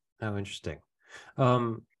 Yeah. How interesting.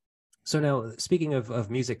 Um, so now speaking of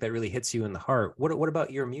music that really hits you in the heart, what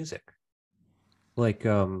about your music? Like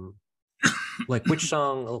like which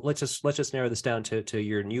song, let's just narrow this down to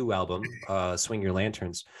your new album, Swing Your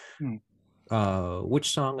Lanterns. Hmm.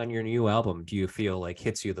 Which song on your new album do you feel like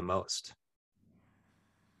hits you the most?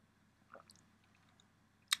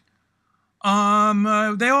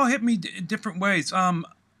 They all hit me different ways.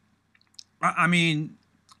 I mean,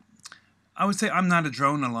 I would say I'm not a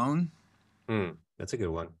drone alone. Hmm, that's a good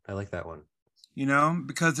one. I like that one.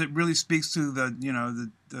 Because it really speaks to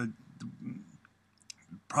the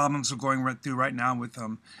problems we're going right through right now with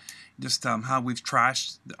just how we've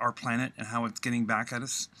trashed our planet and how it's getting back at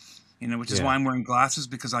us. Which is why Yeah. I'm wearing glasses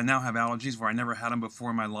because I now have allergies where I never had them before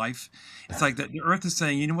in my life. It's like the Earth is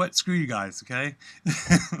saying, you know what, screw you guys, okay?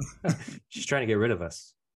 She's trying to get rid of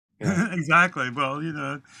us. Yeah. Exactly. Well,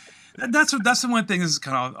 that's the one thing. This is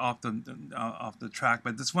kind of off the track,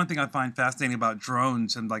 but this one thing I find fascinating about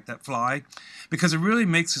drones and like that fly, because it really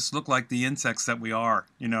makes us look like the insects that we are.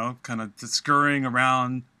 Kind of just scurrying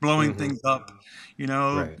around, blowing Hmm. things up,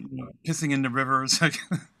 Right. pissing in the rivers.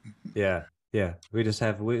 Yeah. Yeah. We just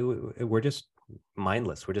have we're just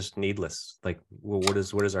mindless. We're just needless. Like, well,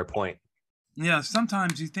 what is our point? Yeah,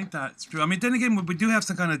 sometimes you think that's true. I mean, then again, we do have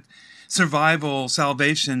some kind of survival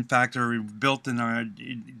salvation factor built in our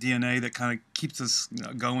DNA that kind of keeps us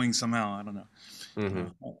going somehow. I don't know.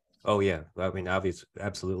 Hmm. Oh yeah. I mean, obviously,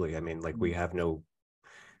 absolutely. I mean, like we have no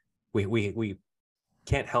we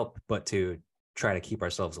can't help but to try to keep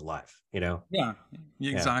ourselves alive, Yeah, Yeah.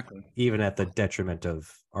 exactly. Even at the detriment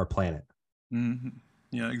of our planet. Hmm.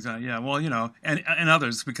 Yeah, exactly. Yeah, well, and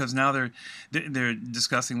others because now they're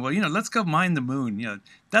discussing. Well, let's go mine the moon.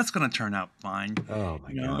 That's going to turn out fine. Oh my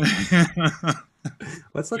You know. God.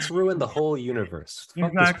 Let's ruin the whole universe.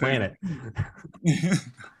 Fuck this Exactly. planet.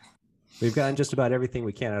 We've gotten just about everything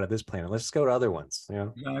we can out of this planet. Let's just go to other ones. You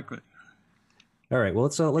know. Exactly. All right. Well,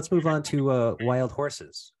 let's move on to Wild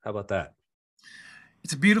Horses. How about that?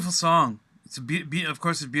 It's a beautiful song. It's of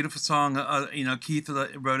course, a beautiful song. Keith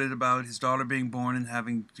wrote it about his daughter being born and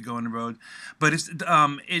having to go on the road, but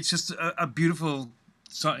it's just a beautiful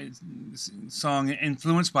song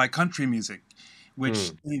influenced by country music.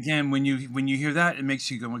 Which again, when you hear that, it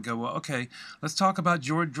makes you go, well, okay, let's talk about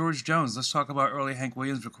George Jones. Let's talk about early Hank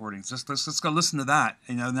Williams recordings. Let's go listen to that.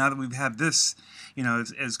 Now that we've had this,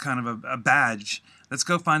 as kind of a badge, let's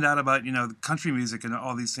go find out about the country music and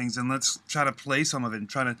all these things, and let's try to play some of it and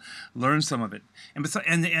try to learn some of it.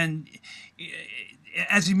 And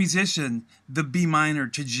as a musician, the B minor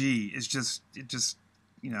to G is just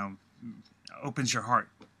you know opens your heart.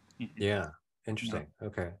 Yeah. Interesting.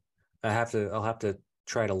 Okay. I'll have to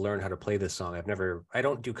try to learn how to play this song. I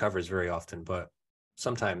don't do covers very often, but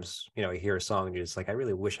sometimes, you hear a song and you're just like, I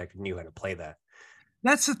really wish I knew how to play that.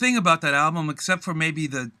 That's the thing about that album, except for maybe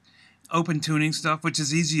the open tuning stuff, which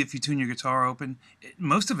is easy if you tune your guitar open.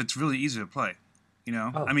 Most of it's really easy to play.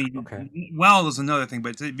 I Oh, mean, okay. well is another thing,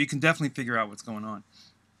 but you can definitely figure out what's going on.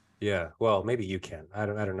 Yeah. Well, maybe you can. I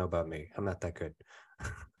don't know about me. I'm not that good.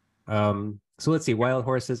 So let's see. Wild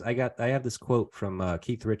Horses. I have this quote from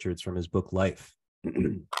Keith Richards from his book Life.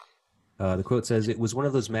 The quote says, "It was one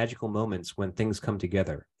of those magical moments when things come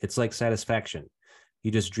together. It's like satisfaction.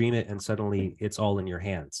 You just dream it and suddenly it's all in your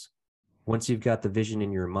hands. Once you've got the vision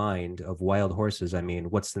in your mind of wild horses, I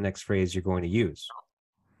mean, what's the next phrase you're going to use?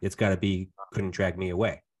 It's got to be, couldn't drag me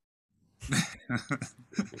away."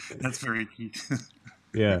 That's very key.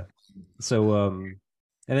 Yeah. So,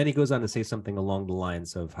 and then he goes on to say something along the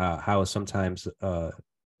lines of how sometimes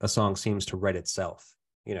a song seems to write itself.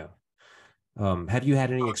 You have you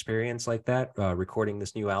had any experience like that recording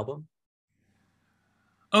this new album?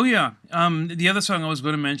 Oh yeah. The other song I was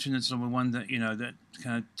going to mention is the one that that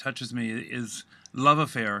kind of touches me is "Love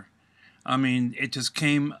Affair." I mean, it just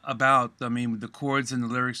came about. I mean, the chords and the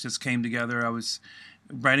lyrics just came together. I was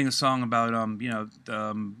writing a song about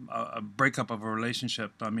a breakup of a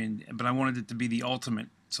relationship. I mean, but I wanted it to be the ultimate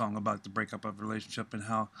song about the breakup of a relationship and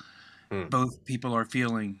how Hmm. both people are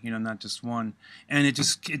feeling. Not just one. And it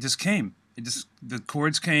just came. The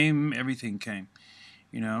chords came, everything came.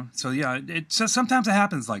 So yeah, sometimes it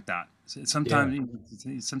happens like that. Yeah.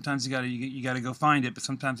 Sometimes you gotta go find it, but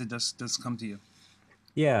sometimes it does come to you.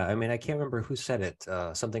 Yeah. I mean, I can't remember who said it.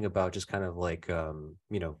 Something about just kind of like,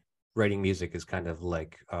 writing music is kind of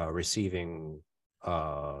like receiving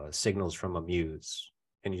signals from a muse,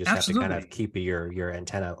 and you just have to kind of Absolutely. keep your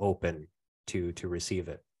antenna open to receive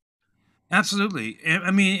it. Absolutely. I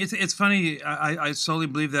mean, it's funny. I solely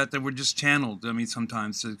believe that we're just channeled. I mean,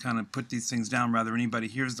 sometimes to kind of put these things down, whether anybody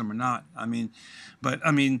hears them or not. I mean, but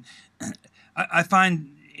I mean, I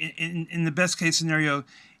find in the best case scenario,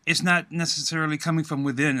 it's not necessarily coming from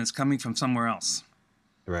within. It's coming from somewhere else.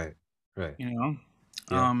 Right. Right. You know.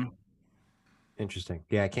 Yeah. Um, Interesting.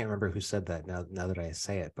 Yeah, I can't remember who said that now that I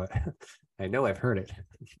say it, but I know I've heard it.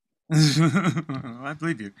 I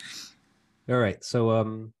believe you. All right.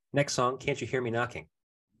 So next song, Can't You Hear Me Knocking?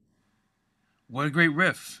 What a great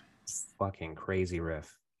riff. Fucking crazy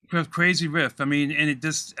riff. Crazy riff. I mean, and it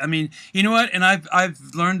just. I mean, you know what? And I've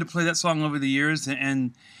learned to play that song over the years,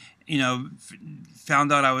 and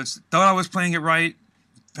found out thought I was playing it right.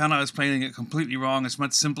 Found out I was playing it completely wrong. It's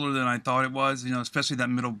much simpler than I thought it was. Especially that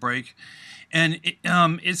middle break, and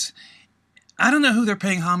it's. I don't know who they're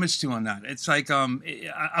paying homage to on that. It's like I want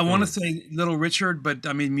to Hmm. say Little Richard, but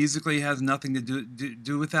I mean musically it has nothing to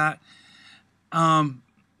do with that. Um,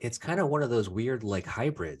 It's kind of one of those weird like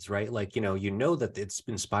hybrids, right? Like, you know that it's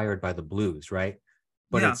inspired by the blues, right?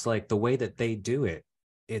 But yeah, it's like the way that they do it,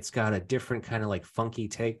 it's got a different kind of like funky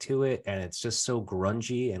take to it, and it's just so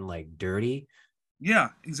grungy and like dirty. yeah,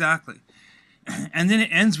 exactly. And then it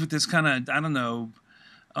ends with this kind of I don't know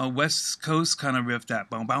West Coast kind of riff that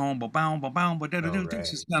boom boom boom boom boom boom. Oh, It's right.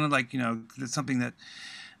 just kind of like it's something that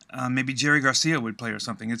maybe Jerry Garcia would play or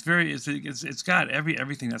something. It's got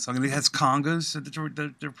everything that song. And it has congas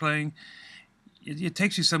that they're playing. It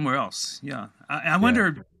takes you somewhere else. Yeah, I Yeah.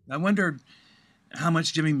 wonder. I wondered how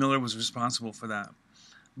much Jimmy Miller was responsible for that.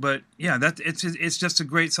 But yeah, it's just a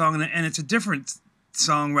great song, and it's a different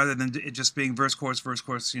song rather than it just being verse chorus,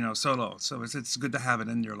 solo. So it's good to have it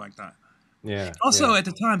in there like that. Yeah. Also, Yeah. at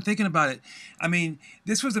the time, thinking about it, I mean,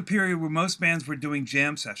 this was a period where most bands were doing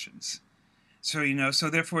jam sessions. So so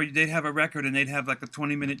therefore they'd have a record and they'd have like a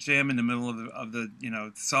 20-minute jam in the middle of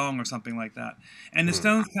the song or something like that. And the Hmm.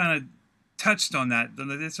 Stones kind of touched on that.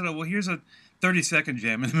 They said, "Oh, well, here's a 30-second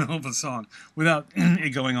jam in the middle of a song without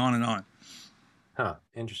it going on and on. Huh.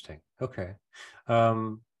 Interesting. Okay.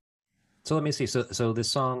 Um, so let me see. So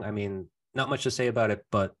this song, I mean, not much to say about it,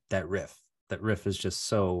 but that riff is just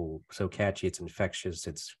so catchy. It's infectious.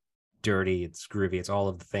 It's dirty. It's groovy. It's all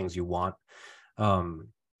of the things you want. Um,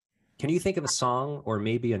 can you think of a song or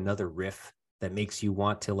maybe another riff that makes you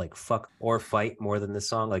want to like fuck or fight more than this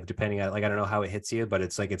song? Like depending on like I don't know how it hits you, but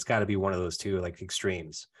it's like it's got to be one of those two like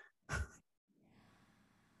extremes.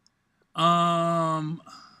 Um,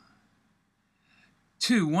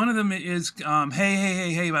 Two. One of them is "Hey Hey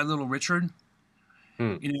Hey Hey" by Little Richard.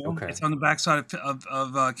 Hmm. You know, Okay. it's on the backside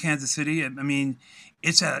of Kansas City. I mean,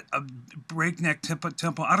 it's a breakneck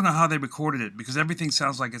tempo. I don't know how they recorded it because everything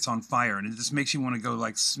sounds like it's on fire, and it just makes you want to go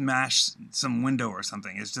like smash some window or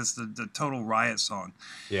something. It's just the total riot song.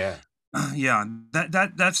 Yeah. Yeah,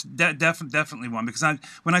 definitely one because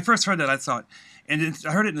when I first heard that I thought, I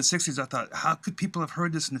heard it in the '60s. I thought, how could people have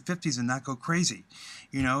heard this in the '50s and not go crazy?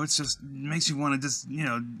 You know, it's just it makes you want to just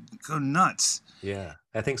go nuts. Yeah.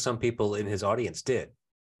 I think some people in his audience did.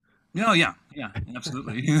 Oh yeah, yeah,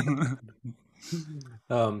 absolutely.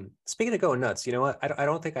 Speaking of going nuts, you know what? I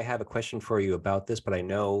don't think I have a question for you about this, but I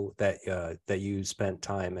know that that you spent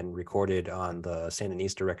time and recorded on the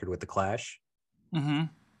Sandinista record with the Clash. Hmm.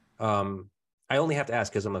 Um, I only have to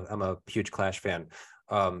ask because I'm a huge Clash fan.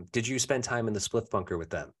 Did you spend time in the Spliff bunker with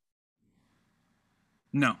them?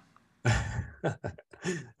 No.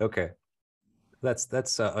 Okay,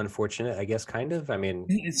 that's unfortunate, I guess, kind of. I mean,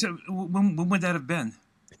 So when would that have been?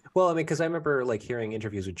 well, I mean, because I remember like hearing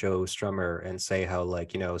interviews with Joe Strummer and say how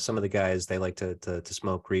like some of the guys they like to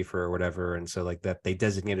smoke reefer or whatever, and so like that they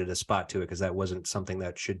designated a spot to it because that wasn't something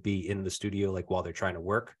that should be in the studio like while they're trying to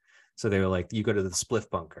work. So they were like, you go to the Spliff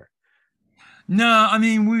bunker. No, I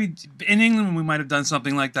mean we in England we might have done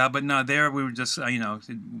something like that, but no, there we were just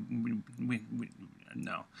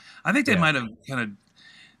no. I think they Yeah, might have kind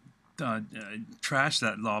of trashed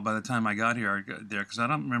that law by the time I got here there because I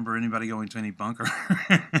don't remember anybody going to any bunker.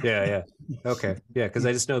 yeah, yeah. Okay, yeah, because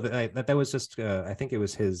I just know that that was just I think it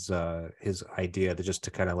was his idea to just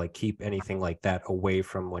to kind of like keep anything like that away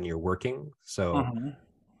from when you're working. So Uh-huh.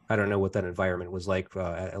 I don't know what that environment was like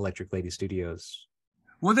at Electric Lady Studios.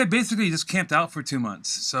 Well, they basically just camped out for 2 months.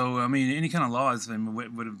 So, I mean, any kind of laws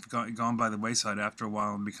would have gone by the wayside after a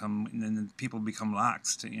while and then people become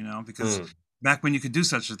laxed, because Hmm, back when you could do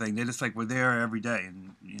such a thing, they just like were there every day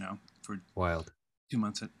and, for wild. 2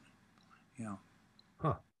 months. Yeah.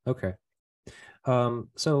 Huh. Okay.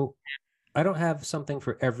 So I don't have something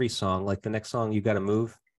for every song. Like the next song, You Gotta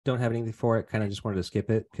Move. Don't have anything for it. Kind of just wanted to skip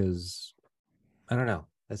it because I don't know.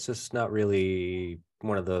 It's just not really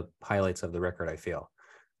one of the highlights of the record, I feel.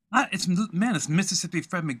 It's Mississippi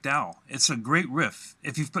Fred McDowell. It's a great riff.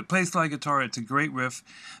 If you've played slide guitar, it's a great riff.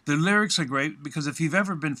 The lyrics are great because if you've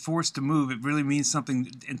ever been forced to move, it really means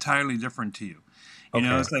something entirely different to you. Okay.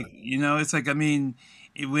 It's like I mean,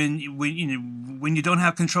 when you don't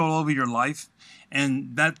have control over your life,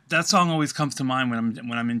 and that song always comes to mind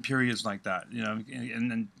when I'm in periods like that.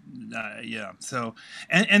 And then yeah. So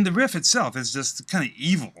and the riff itself is just kind of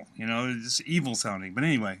evil. It's just evil sounding. But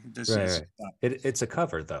anyway, this Right, is. right. It's a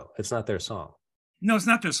cover though. It's not their song. No, it's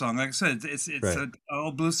not their song. Like I said, it's Right. an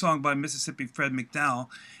old blues song by Mississippi Fred McDowell.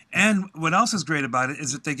 And what else is great about it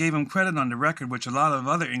is that they gave him credit on the record, which a lot of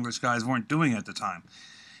other English guys weren't doing at the time.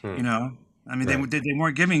 Hmm. You know, I mean, Right. they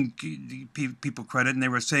weren't giving people credit, and they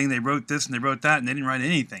were saying they wrote this and they wrote that, and they didn't write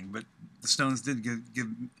anything. But the Stones did give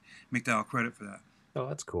McDowell credit for that. Oh,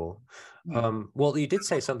 that's cool. Yeah. Well, you did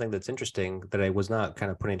say something that's interesting that I was not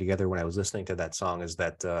kind of putting together when I was listening to that song is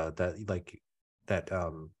that that like that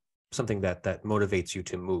something that motivates you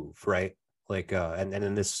to move, right? Like and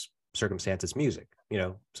in this circumstance it's music,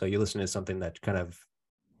 So you listen to something that kind of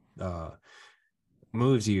uh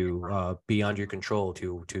moves you beyond your control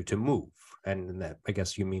to move. And that I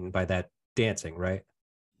guess you mean by that dancing, right?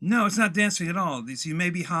 No, it's not dancing at all. You may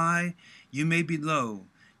be high, you may be low,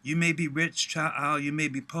 you may be rich, child, you may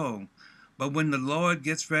be poor, but when the Lord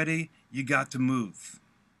gets ready, you got to move.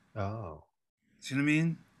 Oh, See what I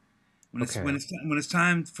mean? okay. When it's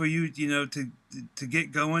time for you, to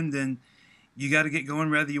get going, then you got to get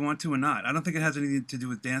going whether you want to or not. I don't think it has anything to do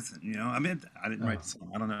with dancing. I mean, I didn't write the Oh.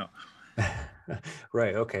 song. I don't know.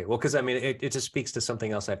 Right. Okay. Well, because I mean, it just speaks to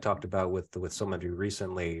something else I've talked about with somebody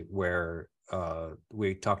recently, where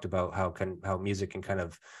we talked about how music can kind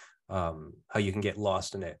of how you can get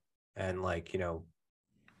lost in it, and like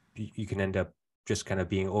you can end up just kind of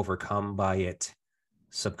being overcome by it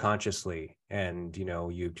subconsciously, and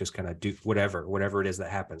you just kind of do whatever it is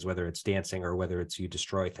that happens, whether it's dancing or whether it's you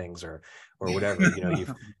destroy things or whatever.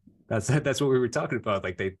 That's what we were talking about.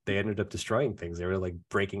 Like they ended up destroying things. They were like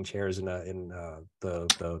breaking chairs in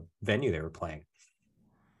the venue they were playing.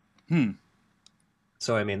 Hmm.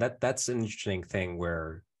 So I mean that's an interesting thing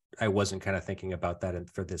where I wasn't kind of thinking about that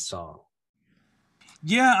for this song.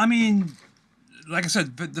 Yeah, I mean, like I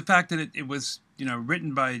said, but the fact that it was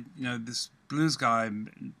written by this blues guy,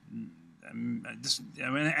 just I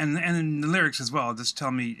mean, and the lyrics as well, just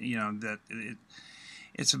tell me that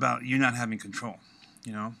it's about you not having control.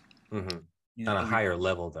 You know, Mm-hmm. On a over your higher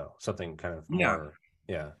level though, something kind of yeah. more.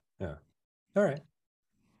 Yeah, yeah. All right.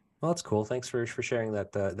 Well, that's cool. Thanks for sharing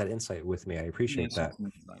that insight with me. I Yeah, appreciate that.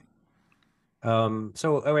 something like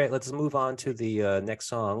So all right, let's move on to the next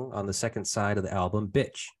song on the second side of the album,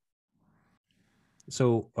 "Bitch."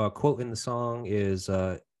 So a quote in the song is,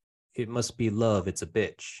 "It must be love. It's a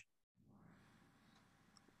bitch."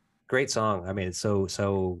 Great song. I mean, it's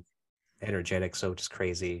so energetic, so just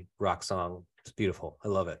crazy rock song. It's beautiful. I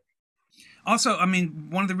love it. Also, I mean,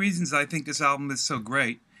 one of the reasons I think this album is so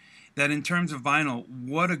great, that in terms of vinyl,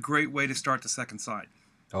 what a great way to start the second side.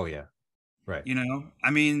 Oh yeah, right. I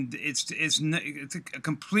mean, it's a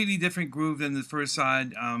completely different groove than the first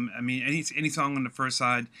side. I mean, any song on the first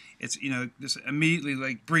side, it's just immediately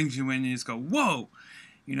like brings you in and you just go, whoa,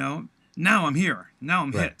 you know, now I'm here, now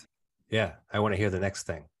I'm Right. hit. Yeah, I want to hear the next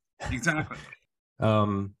thing. Exactly.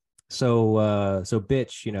 um, so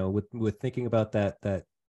bitch, with thinking about that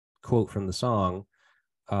quote from the song,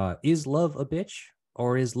 is love a bitch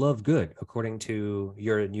or is love good according to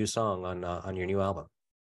your new song on your new album?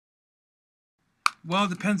 Well, it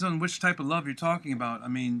depends on which type of love you're talking about. I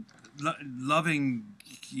mean, loving,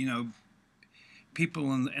 you know,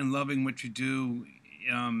 people and loving what you do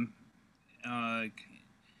um, uh,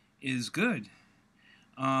 is good.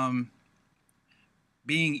 Um,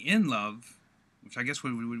 Being in love, which I guess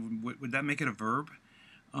would that make it a verb?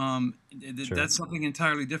 Sure. That's something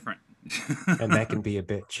entirely different. And that can be a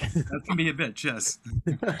bitch. That can be a bitch, yes.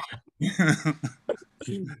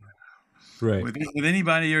 Right. With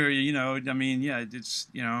anybody, or I mean, yeah, it's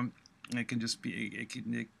it can just be it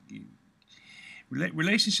can it,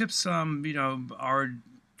 relationships are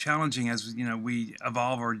challenging as we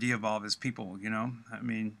evolve or de-evolve as people. I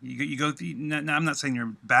mean, you go through, now I'm not saying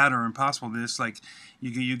you're bad or impossible, but it's like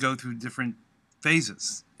you go through different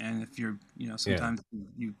phases, and if you're Yeah. sometimes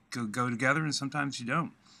you go together and sometimes you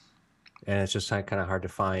don't. And it's just kind of hard to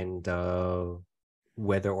find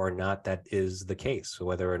whether or not that is the case,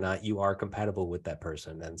 whether or not you are compatible with that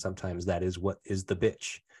person. And sometimes that is what is the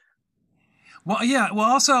bitch. Well, yeah, well,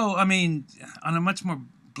 also, I mean, on a much more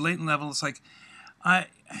blatant level, it's like I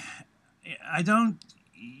I don't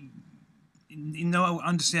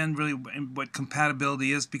understand really what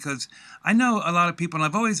compatibility is, because I know a lot of people, and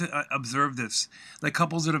I've always observed this, like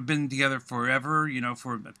couples that have been together forever,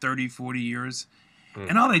 for 30, 40 years, Mm.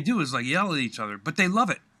 and all they do is like yell at each other, but they love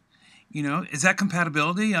it. Is that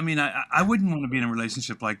compatibility? I mean, I wouldn't want to be in a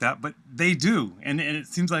relationship like that, but they do, and it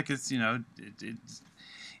seems like it's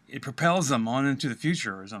it propels them on into the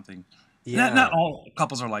future or something. Not Yeah. all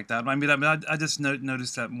couples are like that. I just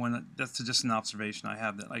noticed that one. That's just an observation I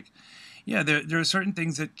have, that like, yeah, there are certain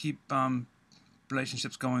things that keep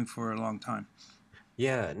relationships going for a long time.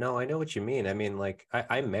 Yeah. No, I know what you mean. I mean, like,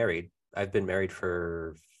 I'm married. I've been married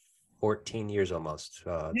for 14 years almost,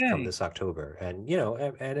 come Yay. this October. And,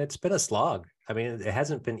 and it's been a slog. I mean, it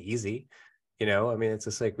hasn't been easy. I mean, it's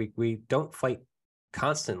just like we don't fight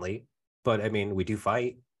constantly, but I mean, we do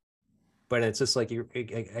fight. But it's just like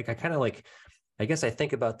I kind of like, I guess I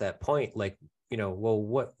think about that point, like, well,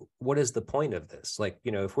 what is the point of this? Like,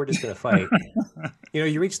 if we're just gonna fight,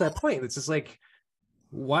 you reach that point. It's just like,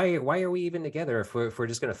 why are we even together if we're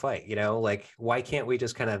just gonna fight? Like, why can't we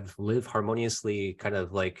just kind of live harmoniously, kind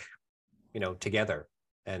of like, together,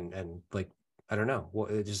 and like, I don't know. Well,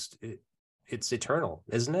 it's eternal,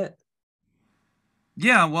 isn't it?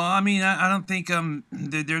 Yeah. Well, I mean, I don't think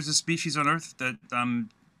there's a species on Earth that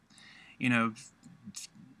you know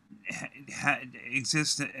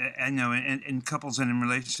exists, in couples and in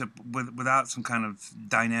relationship without some kind of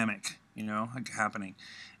dynamic, like happening.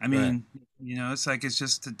 I Right. mean, it's like it's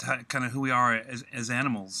just kind of who we are as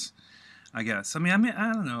animals, I guess. I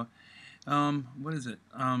don't know. What is it?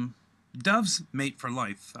 Doves mate for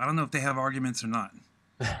life. I don't know if they have arguments or not.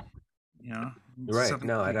 It's Right. something.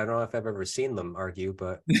 No, I don't know if I've ever seen them argue,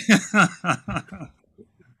 but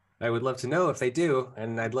I would love to know if they do,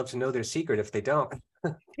 and I'd love to know their secret if they don't.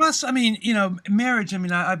 Plus, I mean, marriage. I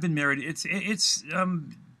mean, I've been married. It's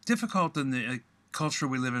difficult in the culture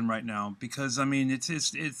we live in right now, because I mean, it's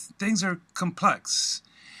things are complex,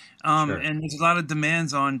 Sure. and there's a lot of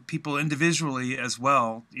demands on people individually as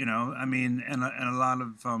well. I mean, and a lot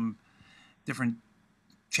of different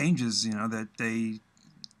changes, that they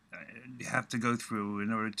have to go through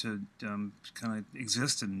in order to kind of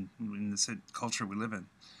exist in this culture we live in.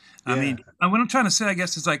 I Yeah. mean, what I'm trying to say, I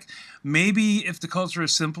guess, is like maybe if the culture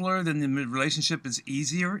is simpler, then the relationship is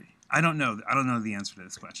easier. I don't know. I don't know the answer to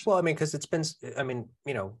this question. Well, I mean, because it's been, I mean,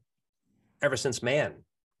 ever since man,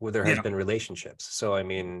 where there has Yeah. been relationships. So, I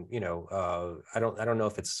mean, I don't know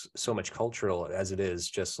if it's so much cultural as it is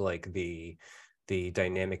just like the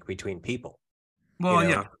dynamic between people, you Well, yeah.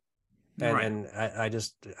 know, You're right. and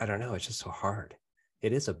I don't know. It's just so hard.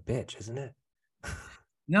 It is a bitch, isn't it?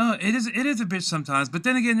 No, it is a bitch sometimes, but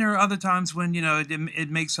then again, there are other times when it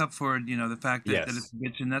makes up for the fact that it's Yes. a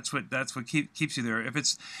bitch, and that's what keeps you there. If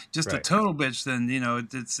it's just a Right. total bitch, then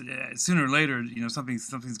it's sooner or later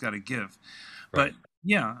something's got to give. Right. But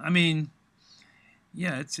yeah, I mean,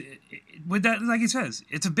 yeah, with that, like he says,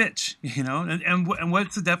 it's a bitch, and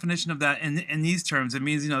what's the definition of that in these terms? It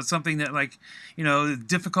means something that like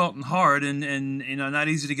difficult and hard and not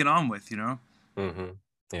easy to get on with. Mm-hmm.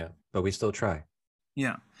 Yeah. But we still try.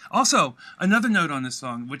 Yeah. Also, another note on this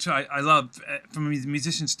song, which I love from a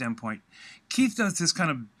musician standpoint, Keith does this kind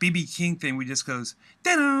of BB King thing where he just goes,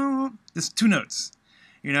 "Da-da." There's two notes,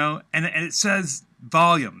 and it says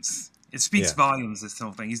volumes. It speaks Yeah. volumes, this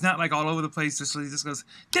whole thing. He not like all over the place. He just goes,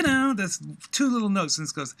 "Da-da." There's two little notes, and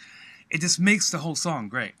it just makes the whole song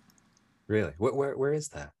great. Really. Where is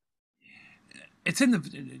that? It's in the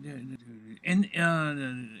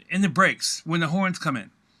breaks when the horns come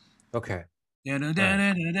in. Okay. Yeah, All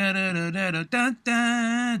right.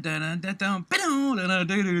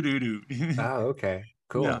 Oh, okay.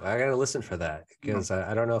 Cool. I gotta listen for that because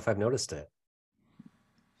I don't know if I've noticed it.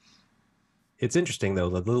 It's interesting though,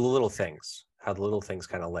 the little things, how the little things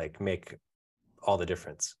kind of like make all the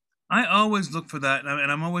difference. I always look for that,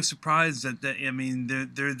 and I'm always surprised that I mean,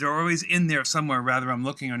 they're always in there somewhere, whether I'm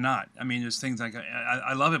looking or not. I mean, there's things like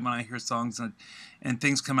I love it when I hear songs and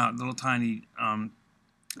things come out little tiny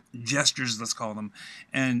gestures, let's call them,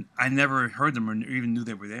 and I never heard them or even knew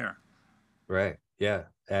they were there. Right. Yeah.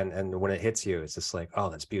 And when it hits you, it's just like, oh,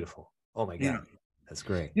 that's beautiful. Oh my Yeah. God. That's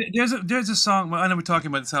great. There's a song. Well, I know we're talking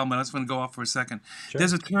about this album, but I just want to go off for a second.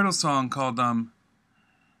 There's Sure. a Turtle song called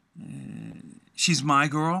 "She's My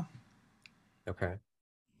Girl." Okay.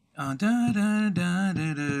 Da, da, da, da,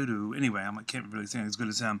 da, da. Anyway, I can't really sing as good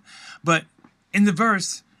as him, but in the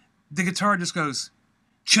verse, the guitar just goes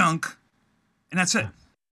chunk, and that's it.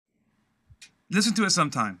 Listen to it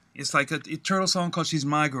sometime. It's like a turtle song called "She's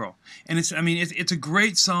My Girl," and it's a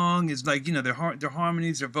great song. It's like their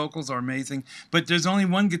harmonies, their vocals are amazing, but there's only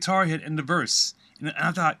one guitar hit in the verse, and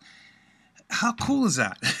I thought, how cool is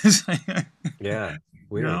that? Yeah. you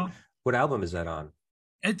Weird. know, What album is that on?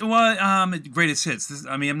 greatest hits.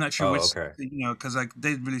 I'm not sure Oh, which, okay. because like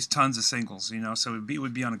they released tons of singles, so it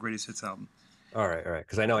would be on a greatest hits album. All right. All right.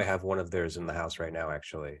 Because I know I have one of theirs in the house right now,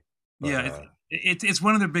 actually. But Yeah, it's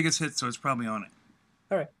one of their biggest hits, so it's probably on it.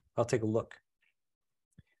 all right. I'll take a look.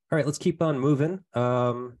 All right. Let's keep on moving.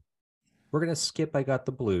 We're gonna skip I Got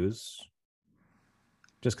the Blues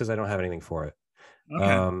just because I don't have anything for it.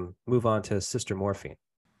 Okay. Move on to Sister Morphine.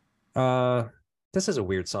 Uh, this is a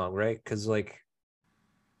weird song, right? Because like,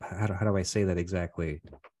 how do I say that exactly?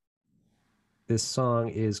 This song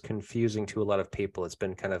is confusing to a lot of people. It's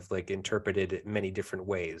been kind of like interpreted in many different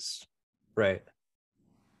ways, right?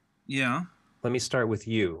 Yeah. Let me start with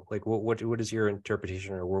you. Like, what is your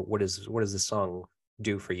interpretation, or what does this song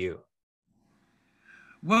do for you?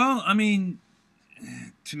 Well, I mean,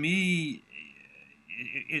 to me,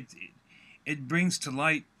 it it, it brings to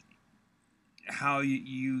light how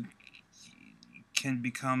you can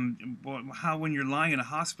become how when you're lying in a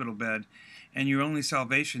hospital bed and your only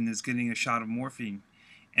salvation is getting a shot of morphine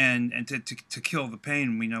and to kill the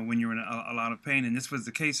pain, when you're in a lot of pain. And this was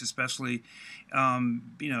the case, especially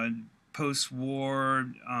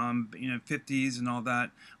post-war 50s and all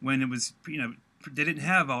that, when it was they didn't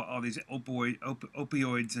have all these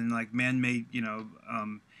opioids and like man-made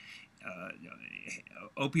uh,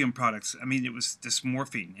 opium products. I mean, it was this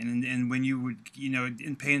morphine, and when you would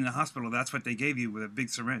in pain in the hospital, that's what they gave you with a big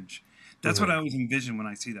syringe. That's what Hmm. I always envision when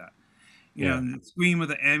I see that. Yeah. The scream of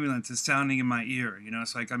the ambulance is sounding in my ear.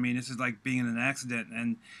 It's like, I mean, this is like being in an accident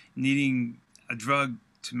and needing a drug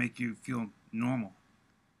to make you feel normal.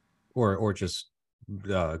 Or just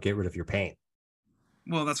get rid of your pain.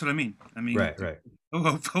 Well, that's what I mean. I mean, Right. Right.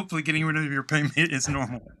 hopefully getting rid of your pain is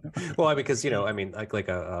normal. Well, because I mean, like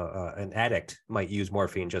an addict might use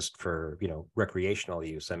morphine just for recreational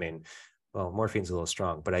use. I mean, well, morphine's a little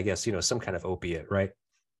strong, but I guess some kind of opiate, right?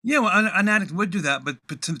 Yeah, well, an addict would do that, but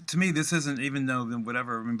to me, this isn't, even though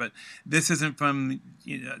whatever. I mean, but this isn't from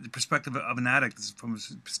the perspective of an addict. This is from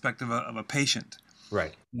the perspective of a patient.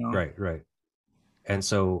 Right. You know? Right. Right. And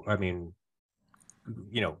so, I mean,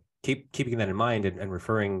 keeping that in mind and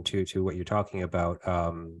referring to what you're talking about.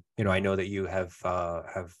 I know that you have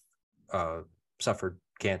uh, suffered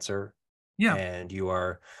cancer, Yeah. and you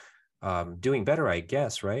are doing better, I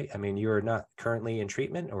guess, right? I mean, you're not currently in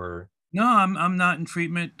treatment, or No, I'm not in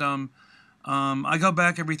treatment. I go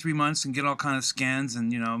back every 3 months and get all kind of scans,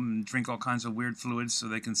 and and drink all kinds of weird fluids so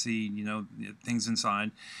they can see things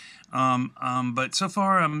inside. But so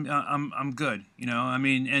far I'm good. I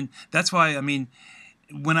mean, and that's why I mean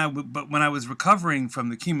but when I was recovering from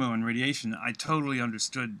the chemo and radiation, I totally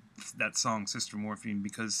understood that song Sister Morphine,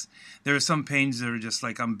 because there are some pains that are just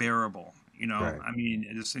like unbearable. right? I mean,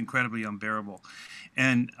 it's incredibly unbearable.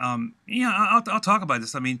 And yeah, I'll talk about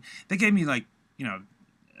this. I mean, they gave me like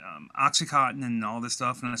Oxycontin and all this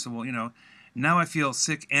stuff, and I said, well, now I feel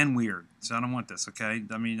sick and weird, so I don't want this. Okay,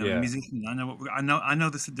 I mean, I'm a Yeah, musician. I know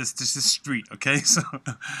this is street. Okay, so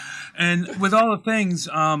and with all the things,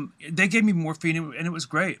 they gave me morphine, and it was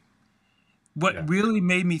great. What yeah. really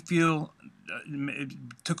made me feel, it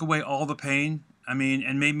took away all the pain. I mean,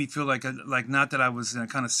 and made me feel like not that I was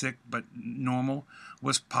kind of sick, but normal,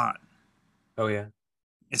 was pot. Oh yeah.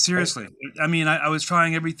 I, Seriously, I mean, I was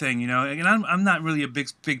trying everything, and I'm not really a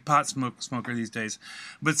big pot smoker these days,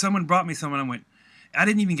 but someone brought me some, and I went, I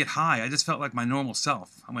didn't even get high. I just felt like my normal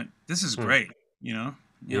self. I went, this is hmm, great, yeah,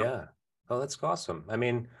 yeah. Oh, that's awesome. I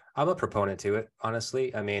mean, I'm a proponent to it,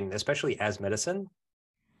 honestly. I mean, especially as medicine,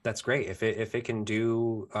 that's great. If it can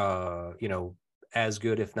do as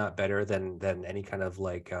good, if not better than any kind of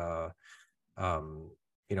like um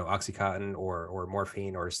Oxycontin or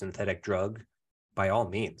morphine or synthetic drug, by all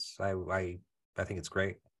means. I think it's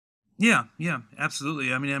great. yeah,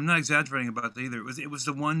 absolutely. I mean, I'm not exaggerating about that either. It was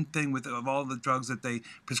the one thing with of all the drugs that they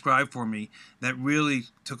prescribed for me that really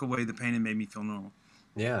took away the pain and made me feel normal.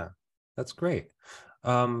 Yeah, that's great.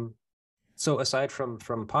 Um, so aside from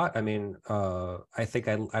pot, I mean, I think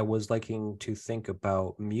I was liking to think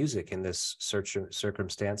about music in this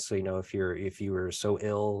circumstance. So, if you were so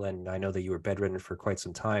ill, and I know that you were bedridden for quite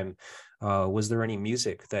some time, was there any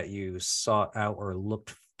music that you sought out or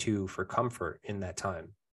looked to for comfort in that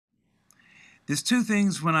time? There's two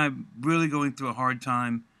things when I'm really going through a hard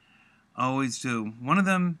time, I always do. One of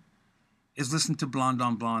them is listen to Blonde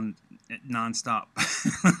on Blonde nonstop.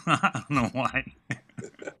 I don't know why.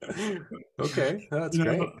 Okay, that's You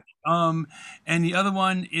great. know. And the other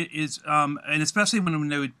one and especially when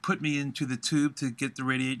they would put me into the tube to get the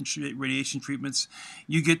radiation treatments,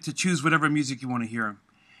 you get to choose whatever music you want to hear,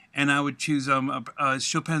 and I would choose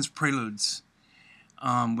Chopin's Preludes,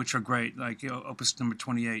 which are great, like Opus number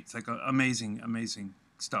 28. It's like amazing, amazing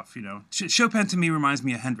stuff. Chopin to me reminds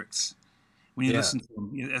me of Hendrix when you Yeah, listen to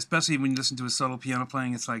him, especially when you listen to his solo piano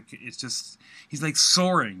playing. It's just he's like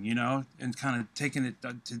soaring, and kind of taking it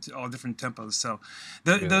to all different tempos. So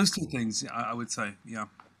really. those two things, I would say, yeah.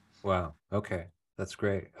 Wow. Okay, that's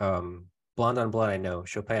great. Blonde on Blonde, I know.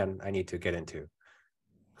 Chopin, I need to get into.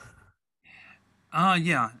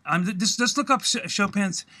 Yeah. Just look up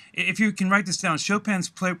Chopin's. If you can write this down, Chopin's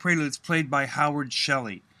Preludes played by Howard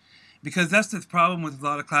Shelley, because that's the problem with a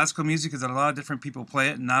lot of classical music, is that a lot of different people play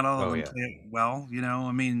it, and not all of Oh them yeah. play it well.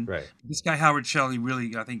 I mean, Right. this guy Howard Shelley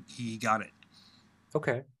really, I think he got it.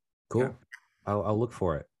 Okay. Yeah. Cool. I'll look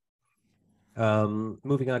for it.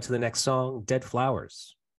 Moving on to the next song, Dead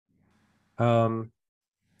Flowers. Um,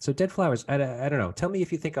 so Dead Flowers, I don't know. Tell me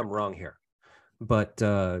if you think I'm wrong here. But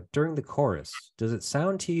during the chorus, does it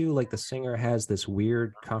sound to you like the singer has this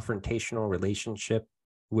weird confrontational relationship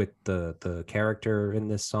with the character in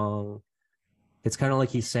this song? It's kind of like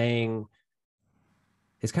he's saying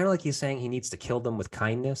he needs to kill them with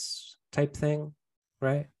kindness type thing,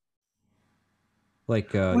 right?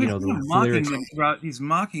 Like Well, he's kind of the mocking lyrics. them throughout. He's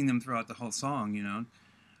mocking them throughout the whole song.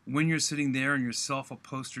 When you're sitting there in your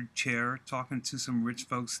self-upholstered chair, talking to some rich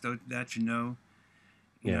folks that you know.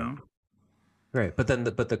 You Yeah. know. Right. But then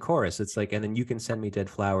the chorus, it's like, and then you can send me dead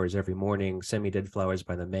flowers every morning, send me dead flowers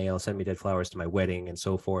by the mail, send me dead flowers to my wedding, and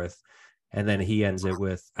so forth. And then he ends it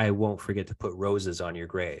with, I won't forget to put roses on your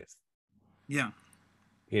grave. Yeah.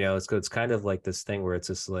 It's kind of like this thing where it's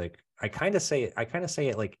just like, I kind of say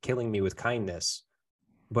it like killing me with kindness,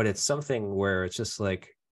 but it's something where it's just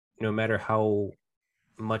like, no matter how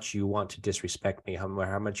much you want to disrespect me, how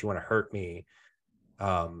much you want to hurt me,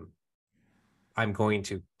 um, I'm going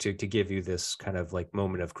to give you this kind of like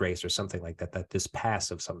moment of grace or something like that, this pass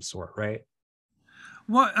of some sort, right?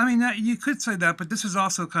 Well, I mean, you could say that, but this is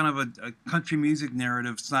also kind of a country music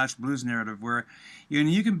narrative slash blues narrative where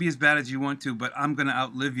you can be as bad as you want to, but I'm going to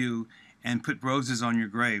outlive you and put roses on your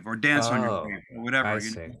grave or dance on your Oh, grave or whatever. I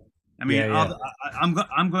see. I mean, Yeah, yeah.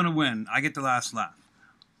 I'm going to win. I get the last laugh.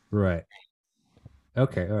 Right.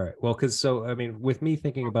 Okay, all right. Well, because so I mean, with me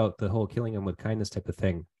thinking about the whole killing him with kindness type of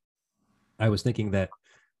thing, I was thinking that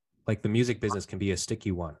like the music business can be a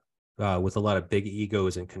sticky one, with a lot of big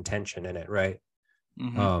egos and contention in it, right?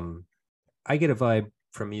 Hmm. Um, I get a vibe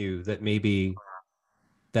from you that maybe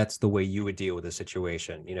that's the way you would deal with a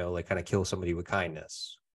situation, you know, like kind of kill somebody with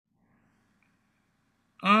kindness.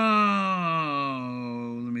 Oh,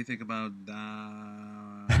 let me think about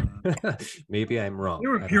that. Maybe I'm wrong. There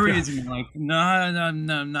were I don't know. periods in my life. No, no,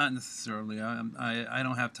 no, not necessarily. I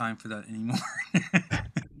don't have time for that anymore.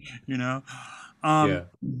 you know. Yeah.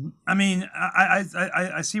 I mean,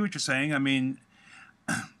 I see what you're saying. I mean,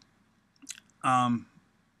 um,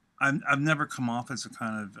 I've never come off as a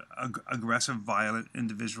kind of aggressive, violent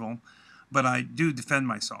individual, but I do defend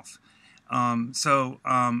myself. So,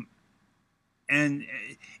 and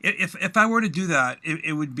if I were to do that,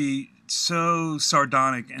 it would be so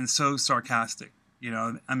sardonic and so sarcastic.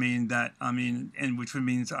 And which would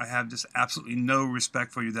means I have just absolutely no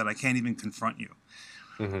respect for you that I can't even confront you.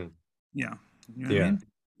 Hmm. Yeah, you know what I Yeah. mean?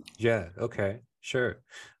 Yeah. Okay. Sure.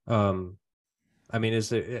 Um, I mean, is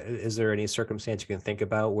there any circumstance you can think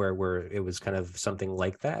about where it was kind of something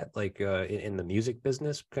like that, like in the music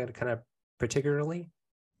business, kind of particularly?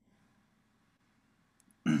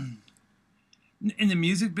 In the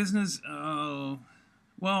music business, oh,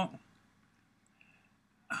 well,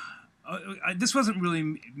 this wasn't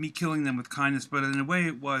really me killing them with kindness, but in a way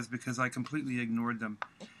it was because I completely ignored them.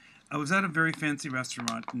 I was at a very fancy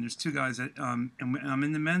restaurant, and there's two guys and I'm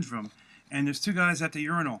in the men's room, and there's two guys at the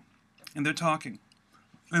urinal, and they're talking,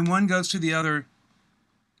 and one goes to the other.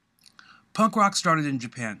 Punk rock started in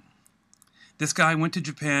Japan. This guy went to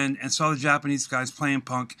Japan and saw the Japanese guys playing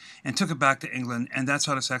punk and took it back to England, and that's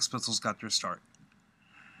how the Sex Pistols got their start.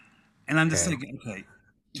 And I'm just Okay. thinking, okay,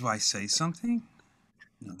 do I say something?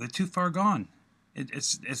 No, they're too far gone.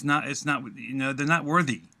 It's not they're not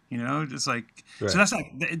worthy. Just like so Right. that's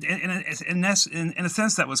like in a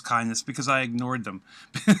sense that was kindness because I ignored them.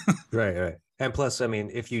 Right. Right. And plus, I mean,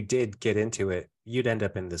 if you did get into it, you'd end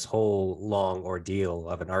up in this whole long ordeal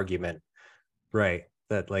of an argument, right?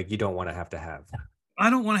 That like you don't want to have. I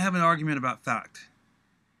don't want to have an argument about fact.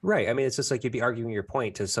 Right. I mean, it's just like you'd be arguing your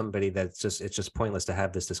point to somebody that's just it's just pointless to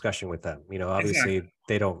have this discussion with them. You know, Exactly. obviously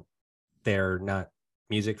they're not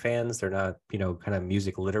music fans, they're not, kind of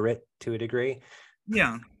music literate to a degree.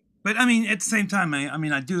 Yeah. But I mean, at the same time,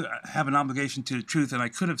 I do have an obligation to the truth, and I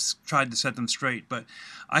could have tried to set them straight, but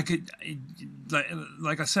I could, like,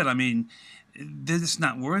 like I said, I mean, they're just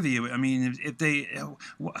not worthy of it. I mean, if they,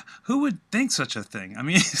 who would think such a thing? I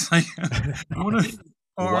mean, it's like, what a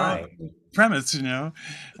or Why? premise,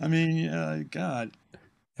 I mean, God.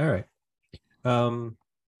 All right. Um,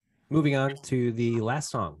 moving on to the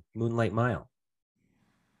last song, Moonlight Mile.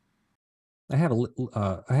 I have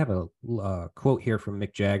a quote here from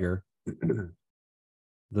Mick Jagger.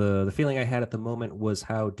 The feeling I had at the moment was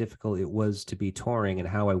how difficult it was to be touring and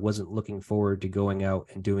how I wasn't looking forward to going out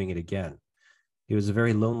and doing it again. It was a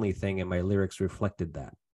very lonely thing, and my lyrics reflected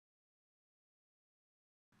that.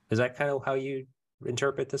 Is that kind of how you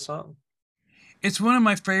interpret the song? It's one of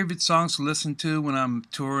my favorite songs to listen to when I'm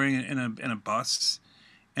touring in a bus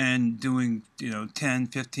and doing 10,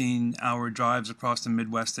 15 hour drives across the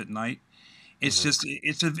Midwest at night. It's Hmm. just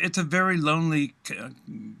it's a very lonely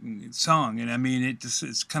song, and I mean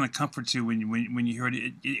it's kind of comforts you when you hear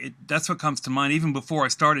it. That's what comes to mind even before I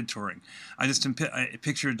started touring. I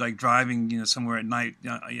pictured like driving somewhere at night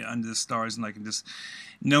under the stars and like and just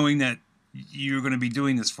knowing that you're going to be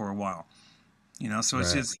doing this for a while. So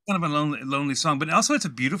it's Right. just kind of a lonely song, but also it's a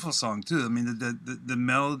beautiful song too. I mean the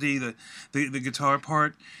melody, the guitar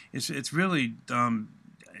part, it's really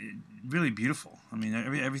really beautiful. I mean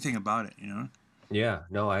everything about it. Yeah.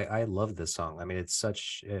 No, I love this song. I mean, it's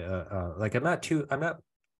such like I'm not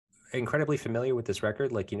incredibly familiar with this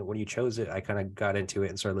record. Like, when you chose it, I kind of got into it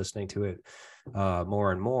and started listening to it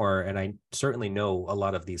more and more. And I certainly know a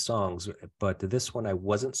lot of these songs, but this one I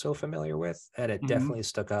wasn't so familiar with, and it Hmm. definitely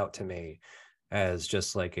stuck out to me as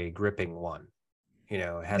just like a gripping one. It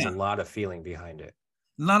has a Yeah, lot of feeling behind it.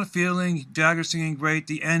 a lot of feeling. Jagger singing great.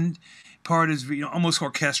 The end part is almost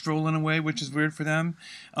orchestral in a way, which is weird for them.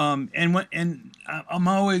 I'm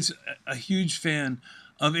always a huge fan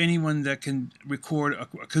of anyone that can record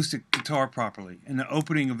acoustic guitar properly. And the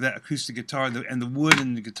opening of that acoustic guitar and the wood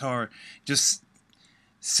in the guitar just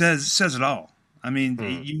says it all. I mean,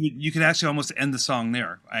 Hmm. you can actually almost end the song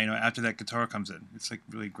there. After that guitar comes in, it's like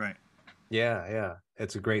really great. Yeah, yeah.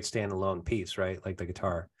 It's a great standalone piece, right? Like the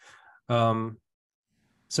guitar. Um,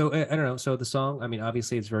 So I don't know. So the song, I mean,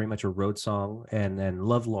 obviously it's very much a road song, and then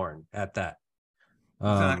lovelorn at that.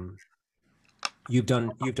 Exactly. Um, you've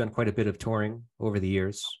done quite a bit of touring over the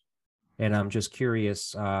years, and I'm just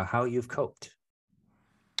curious how you've coped.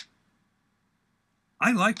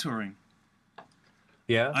 I like touring.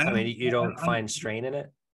 Yeah, I I mean, don't. you don't find strain in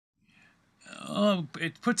it. Oh,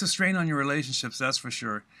 it puts a strain on your relationships, that's for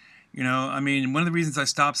sure. You know, I mean, one of the reasons I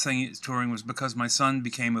stopped singing touring was because my son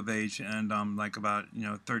became of age, and like about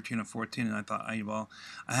 13 or 14, and I thought, well,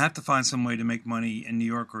 I have to find some way to make money in New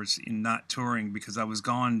York or in not touring because I was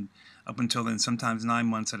gone up until then, sometimes 9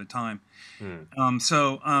 months at a time. Hmm.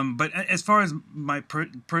 But as far as my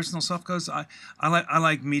personal stuff goes, I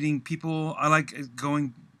like meeting people. I like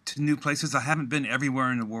going to new places. I haven't been everywhere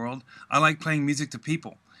in the world. I like playing music to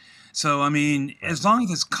people. So, I mean, Right. as long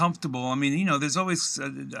as it's comfortable, I mean, there's always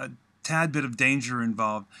a tad bit of danger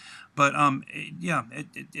involved, but yeah,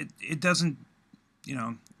 it doesn't, you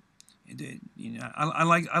know,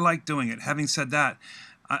 I like doing it. Having said that,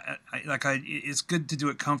 it's good to do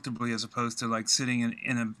it comfortably as opposed to like sitting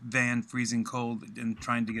in a van freezing cold and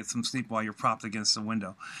trying to get some sleep while you're propped against the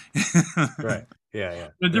window. Right. Yeah. Yeah.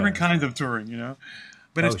 There are different Yeah. kinds of touring. Oh,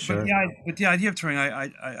 But sure. yeah, but the idea of touring,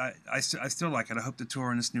 I still like it. I hope to tour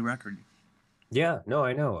on this new record. Yeah. No,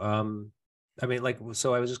 I know. I mean, like,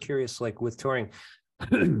 so I was just curious, like with touring,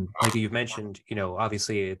 like you've mentioned,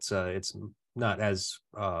 obviously it's not as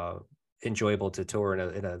enjoyable to tour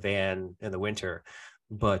in a van in the winter,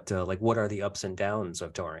 but like, what are the ups and downs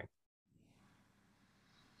of touring?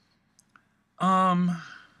 Um,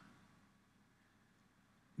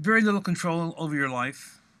 Very little control over your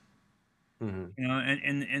life. Hmm.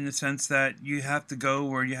 In the sense that you have to go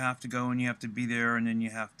where you have to go, and you have to be there, and then you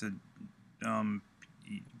have to um,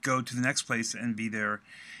 go to the next place and be there,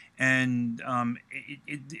 and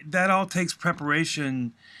that all takes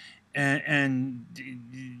preparation, and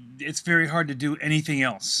it's very hard to do anything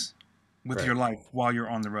else with Right. your life while you're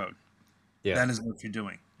on the road. Yeah. That is what you're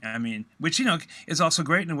doing. I mean, which is also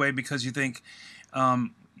great in a way because you think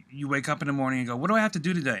um, you wake up in the morning and go, "What do I have to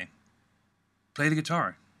do today? Play the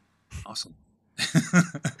guitar." Awesome. Just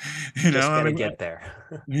I got to mean, get there.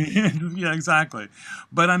 yeah, exactly.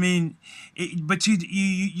 But I mean, but you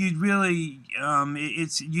really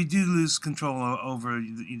it's you do lose control over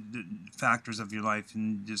the factors of your life,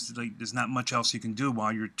 and just like there's not much else you can do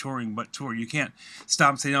while you're touring but tour. You can't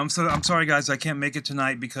stop and say, I'm sorry guys, I can't make it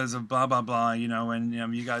tonight because of blah blah blah,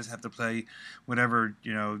 and you guys have to play whatever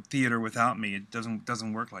theater without me. It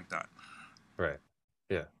doesn't work like that. Right.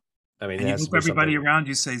 Yeah. I mean, And it you has to hope be everybody something. around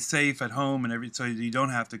you stays safe at home and so you don't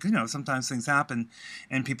have to. 'Cause, sometimes things happen,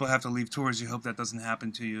 and people have to leave tours. You hope that doesn't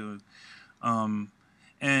happen to you, um,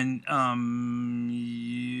 and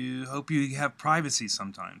you hope you have privacy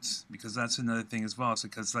sometimes because that's another thing as well. So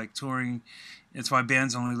because like touring, it's why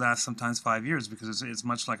bands only last sometimes 5 years because it's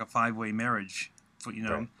much like a five-way marriage, Right.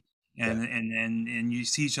 and Yeah. you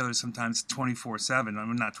see each other sometimes 24/7. I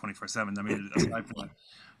mean, not 24/7. I mean, aside from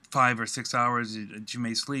 5 or 6 hours that you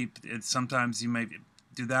may sleep, it's sometimes you may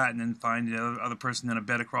do that and then find the other person in a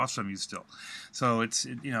bed across from you still. So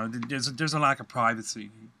there's a lack of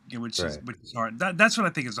privacy, Right. which is hard. That's what I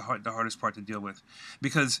think is the hardest part to deal with,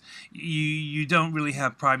 because you don't really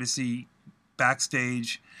have privacy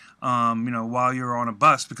backstage. While you're on a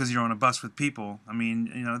bus, because you're on a bus with people. I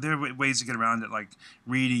mean, there are ways to get around it, like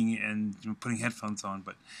reading and putting headphones on.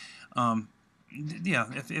 But um, yeah,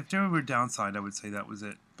 if there were a downside, I would say that was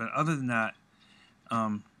it. But other than that,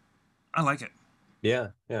 um, I like it. Yeah,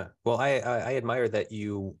 yeah. Well, I admire that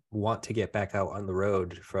you want to get back out on the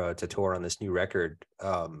road to tour on this new record.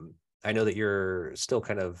 I know that you're still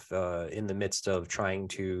kind of in the midst of trying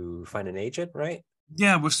to find an agent, right?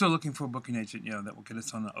 Yeah, we're still looking for a booking agent, that will get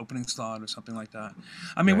us on the opening slot or something like that.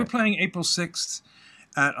 I mean, we're Right. playing April 6th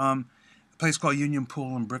at a place called Union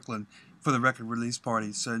Pool in Brooklyn for the record release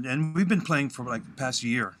parties, and we've been playing for like the past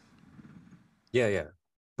year. Yeah, yeah.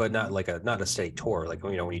 But You not know? like not a steady tour. Like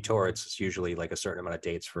when you tour, it's usually like a certain amount of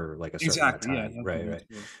dates for like a certain amount of Exactly. Yeah, time. that's what Right, it is. right.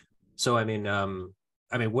 Yeah. So I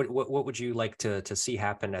mean, what would you like to see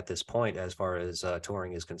happen at this point as far as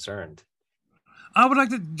touring is concerned? I would like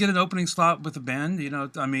to get an opening slot with a band.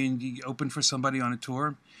 I mean, you open for somebody on a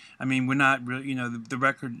tour. I mean, we're not really, the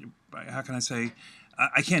record. How can I say?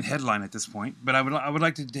 I can't headline at this point, but I would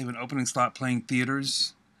like to have an opening slot playing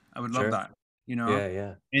theaters. I would love Sure. that. You know, Yeah,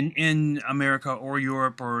 yeah. in America or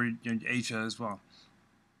Europe or Asia as well.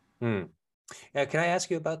 Hmm. Yeah, can I ask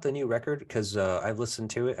you about the new record? Because I've listened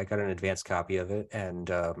to it. I got an advanced copy of it, and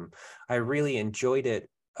I really enjoyed it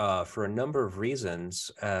for a number of reasons.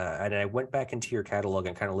 And I went back into your catalog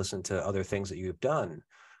and kind of listened to other things that you've done.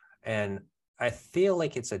 And I feel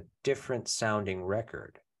like it's a different sounding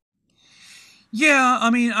record. Yeah, I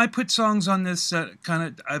mean, I put songs on this that kind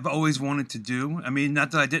of I've always wanted to do. I mean,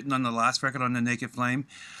 not that I didn't on the last record on the Naked Flame,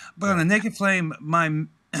 but on Yeah. the Naked Flame, my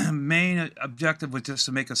main objective was just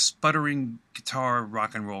to make a sputtering guitar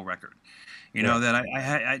rock and roll record. You know Yeah. that I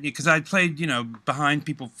had because I played behind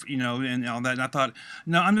people and all that, and I thought,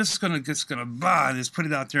 no, I'm just gonna just put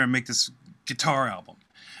it out there and make this guitar album.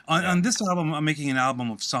 Yeah. On this album, I'm making an album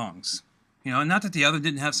of songs. Not that the other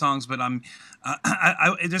didn't have songs, but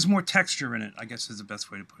there's more texture in it, I guess is the best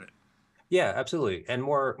way to put it. Yeah, absolutely. And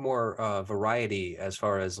more variety as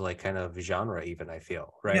far as like kind of genre even, I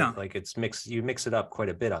feel, right? Yeah. Like you mix it up quite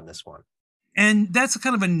a bit on this one. And that's a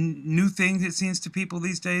kind of a new thing, it seems to people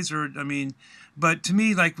these days. Or I mean, but to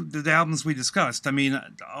me, like the albums we discussed, I mean,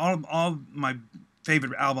 all my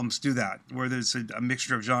favorite albums do that, where there's a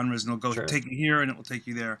mixture of genres, and it'll go Sure. take you here and it will take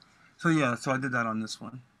you there. So yeah, so I did that on this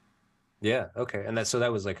one. Yeah, okay. And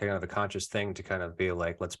that was like kind of a conscious thing to kind of be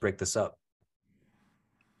like, let's break this up.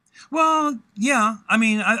 Well, yeah, I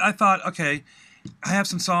mean, I thought, okay, I have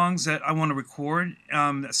some songs that I want to record.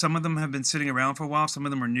 Some of them have been sitting around for a while. Some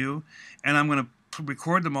of them are new, and I'm going to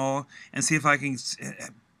record them all and see if I can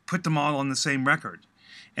put them all on the same record,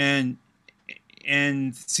 and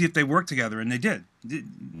see if they work together. And they did.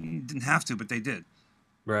 Didn't have to, but they did.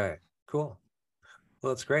 Right. Cool.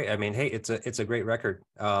 Well, that's great. I mean, hey, it's a great record.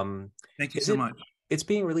 Thank you so much. It's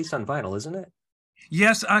being released on vinyl, isn't it?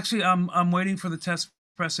 Yes, actually, I'm waiting for the test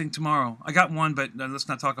pressing tomorrow. I got one, but let's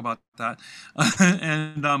not talk about that.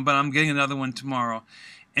 And but I'm getting another one tomorrow,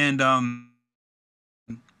 and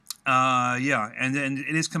yeah, and then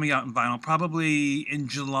it is coming out in vinyl probably in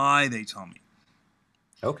July. They told me.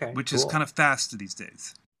 Okay. Which cool. is kind of fast these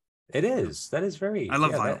days. It is. That is very. I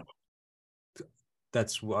love vinyl.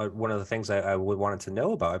 That's one of the things I would wanted to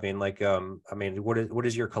know about. I mean, like, I mean, what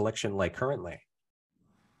is your collection like currently?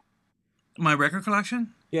 My record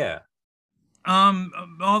collection? Yeah.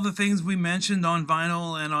 All the things we mentioned on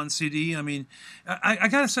vinyl and on CD. I mean, I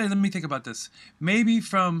gotta say, let me think about this. Maybe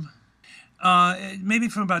from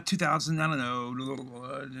about 2000, I don't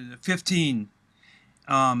know, 15.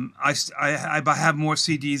 I have more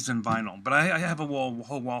CDs than vinyl, but I have a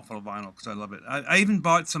whole wall full of vinyl because I love it. I even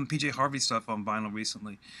bought some PJ Harvey stuff on vinyl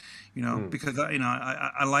recently, because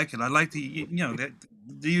I like it. I like the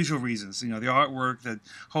usual reasons, the artwork, that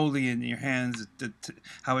holding in your hands,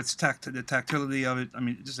 how it's the tactility of it. I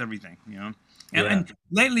mean, just everything, And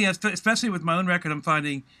lately, especially with my own record, I'm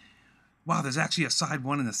finding, wow, there's actually a side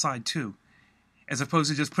 1 and a side 2. As opposed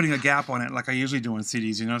to just putting a gap on it like I usually do on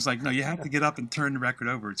CDs. It's like, no, you have to get up and turn the record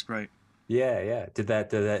over. It's great. Yeah, yeah. Did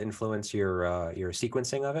that influence your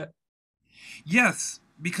sequencing of it? Yes,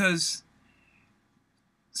 because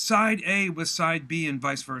side A was side B and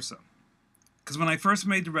vice versa. Because when I first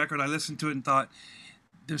made the record, I listened to it and thought,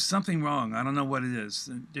 there's something wrong. I don't know what it is.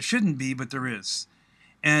 There shouldn't be, but there is.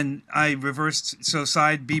 And I reversed, so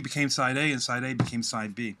side B became side A and side A became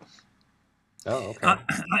side B. Oh, okay.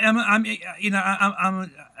 I'm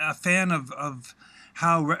a fan of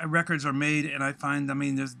how records are made, and I find, I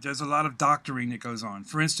mean, there's a lot of doctoring that goes on.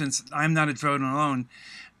 For instance, I'm Not a Drone Alone.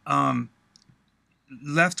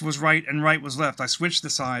 Left was right and right was left. I switched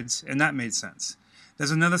the sides, and that made sense.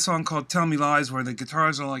 There's another song called Tell Me Lies where the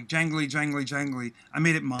guitars are like jangly, jangly, jangly. I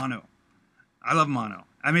made it mono. I love mono.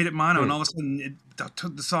 I made it mono, and all of a sudden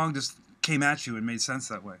the song just came at you and made sense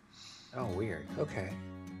that way. Oh, weird. Okay.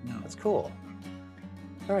 No. That's cool.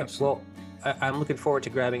 All right. Absolutely. Well, I'm looking forward to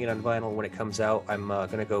grabbing it on vinyl when it comes out. I'm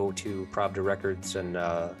going to go to Pravda Records and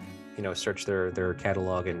search their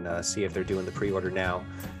catalog and see if they're doing the pre-order now,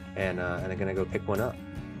 and I'm going to go pick one up.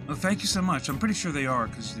 Well, thank you so much. I'm pretty sure they are,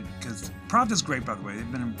 because Pravda's great, by the way.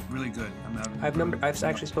 They've been really good. I've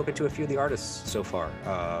actually spoken to a few of the artists so far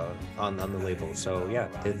on the label. So yeah,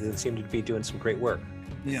 they seem to be doing some great work.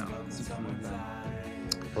 Yeah.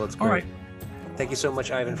 Well, it's great. All right. Thank you so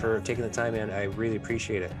much, Ivan, for taking the time, man. I really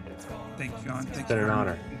appreciate it. Thank you, John. It's been an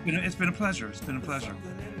honor. It's been a pleasure. It's been a pleasure.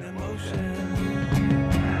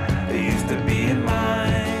 They used to be in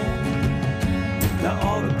mine. Now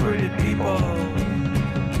all the pretty people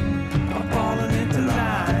are falling into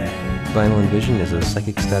line. Vinyl and Vision is a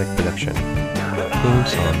Psychic Static production. Theme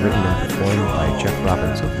song written and performed by Jeff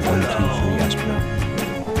Robbins of 123 Astronaut.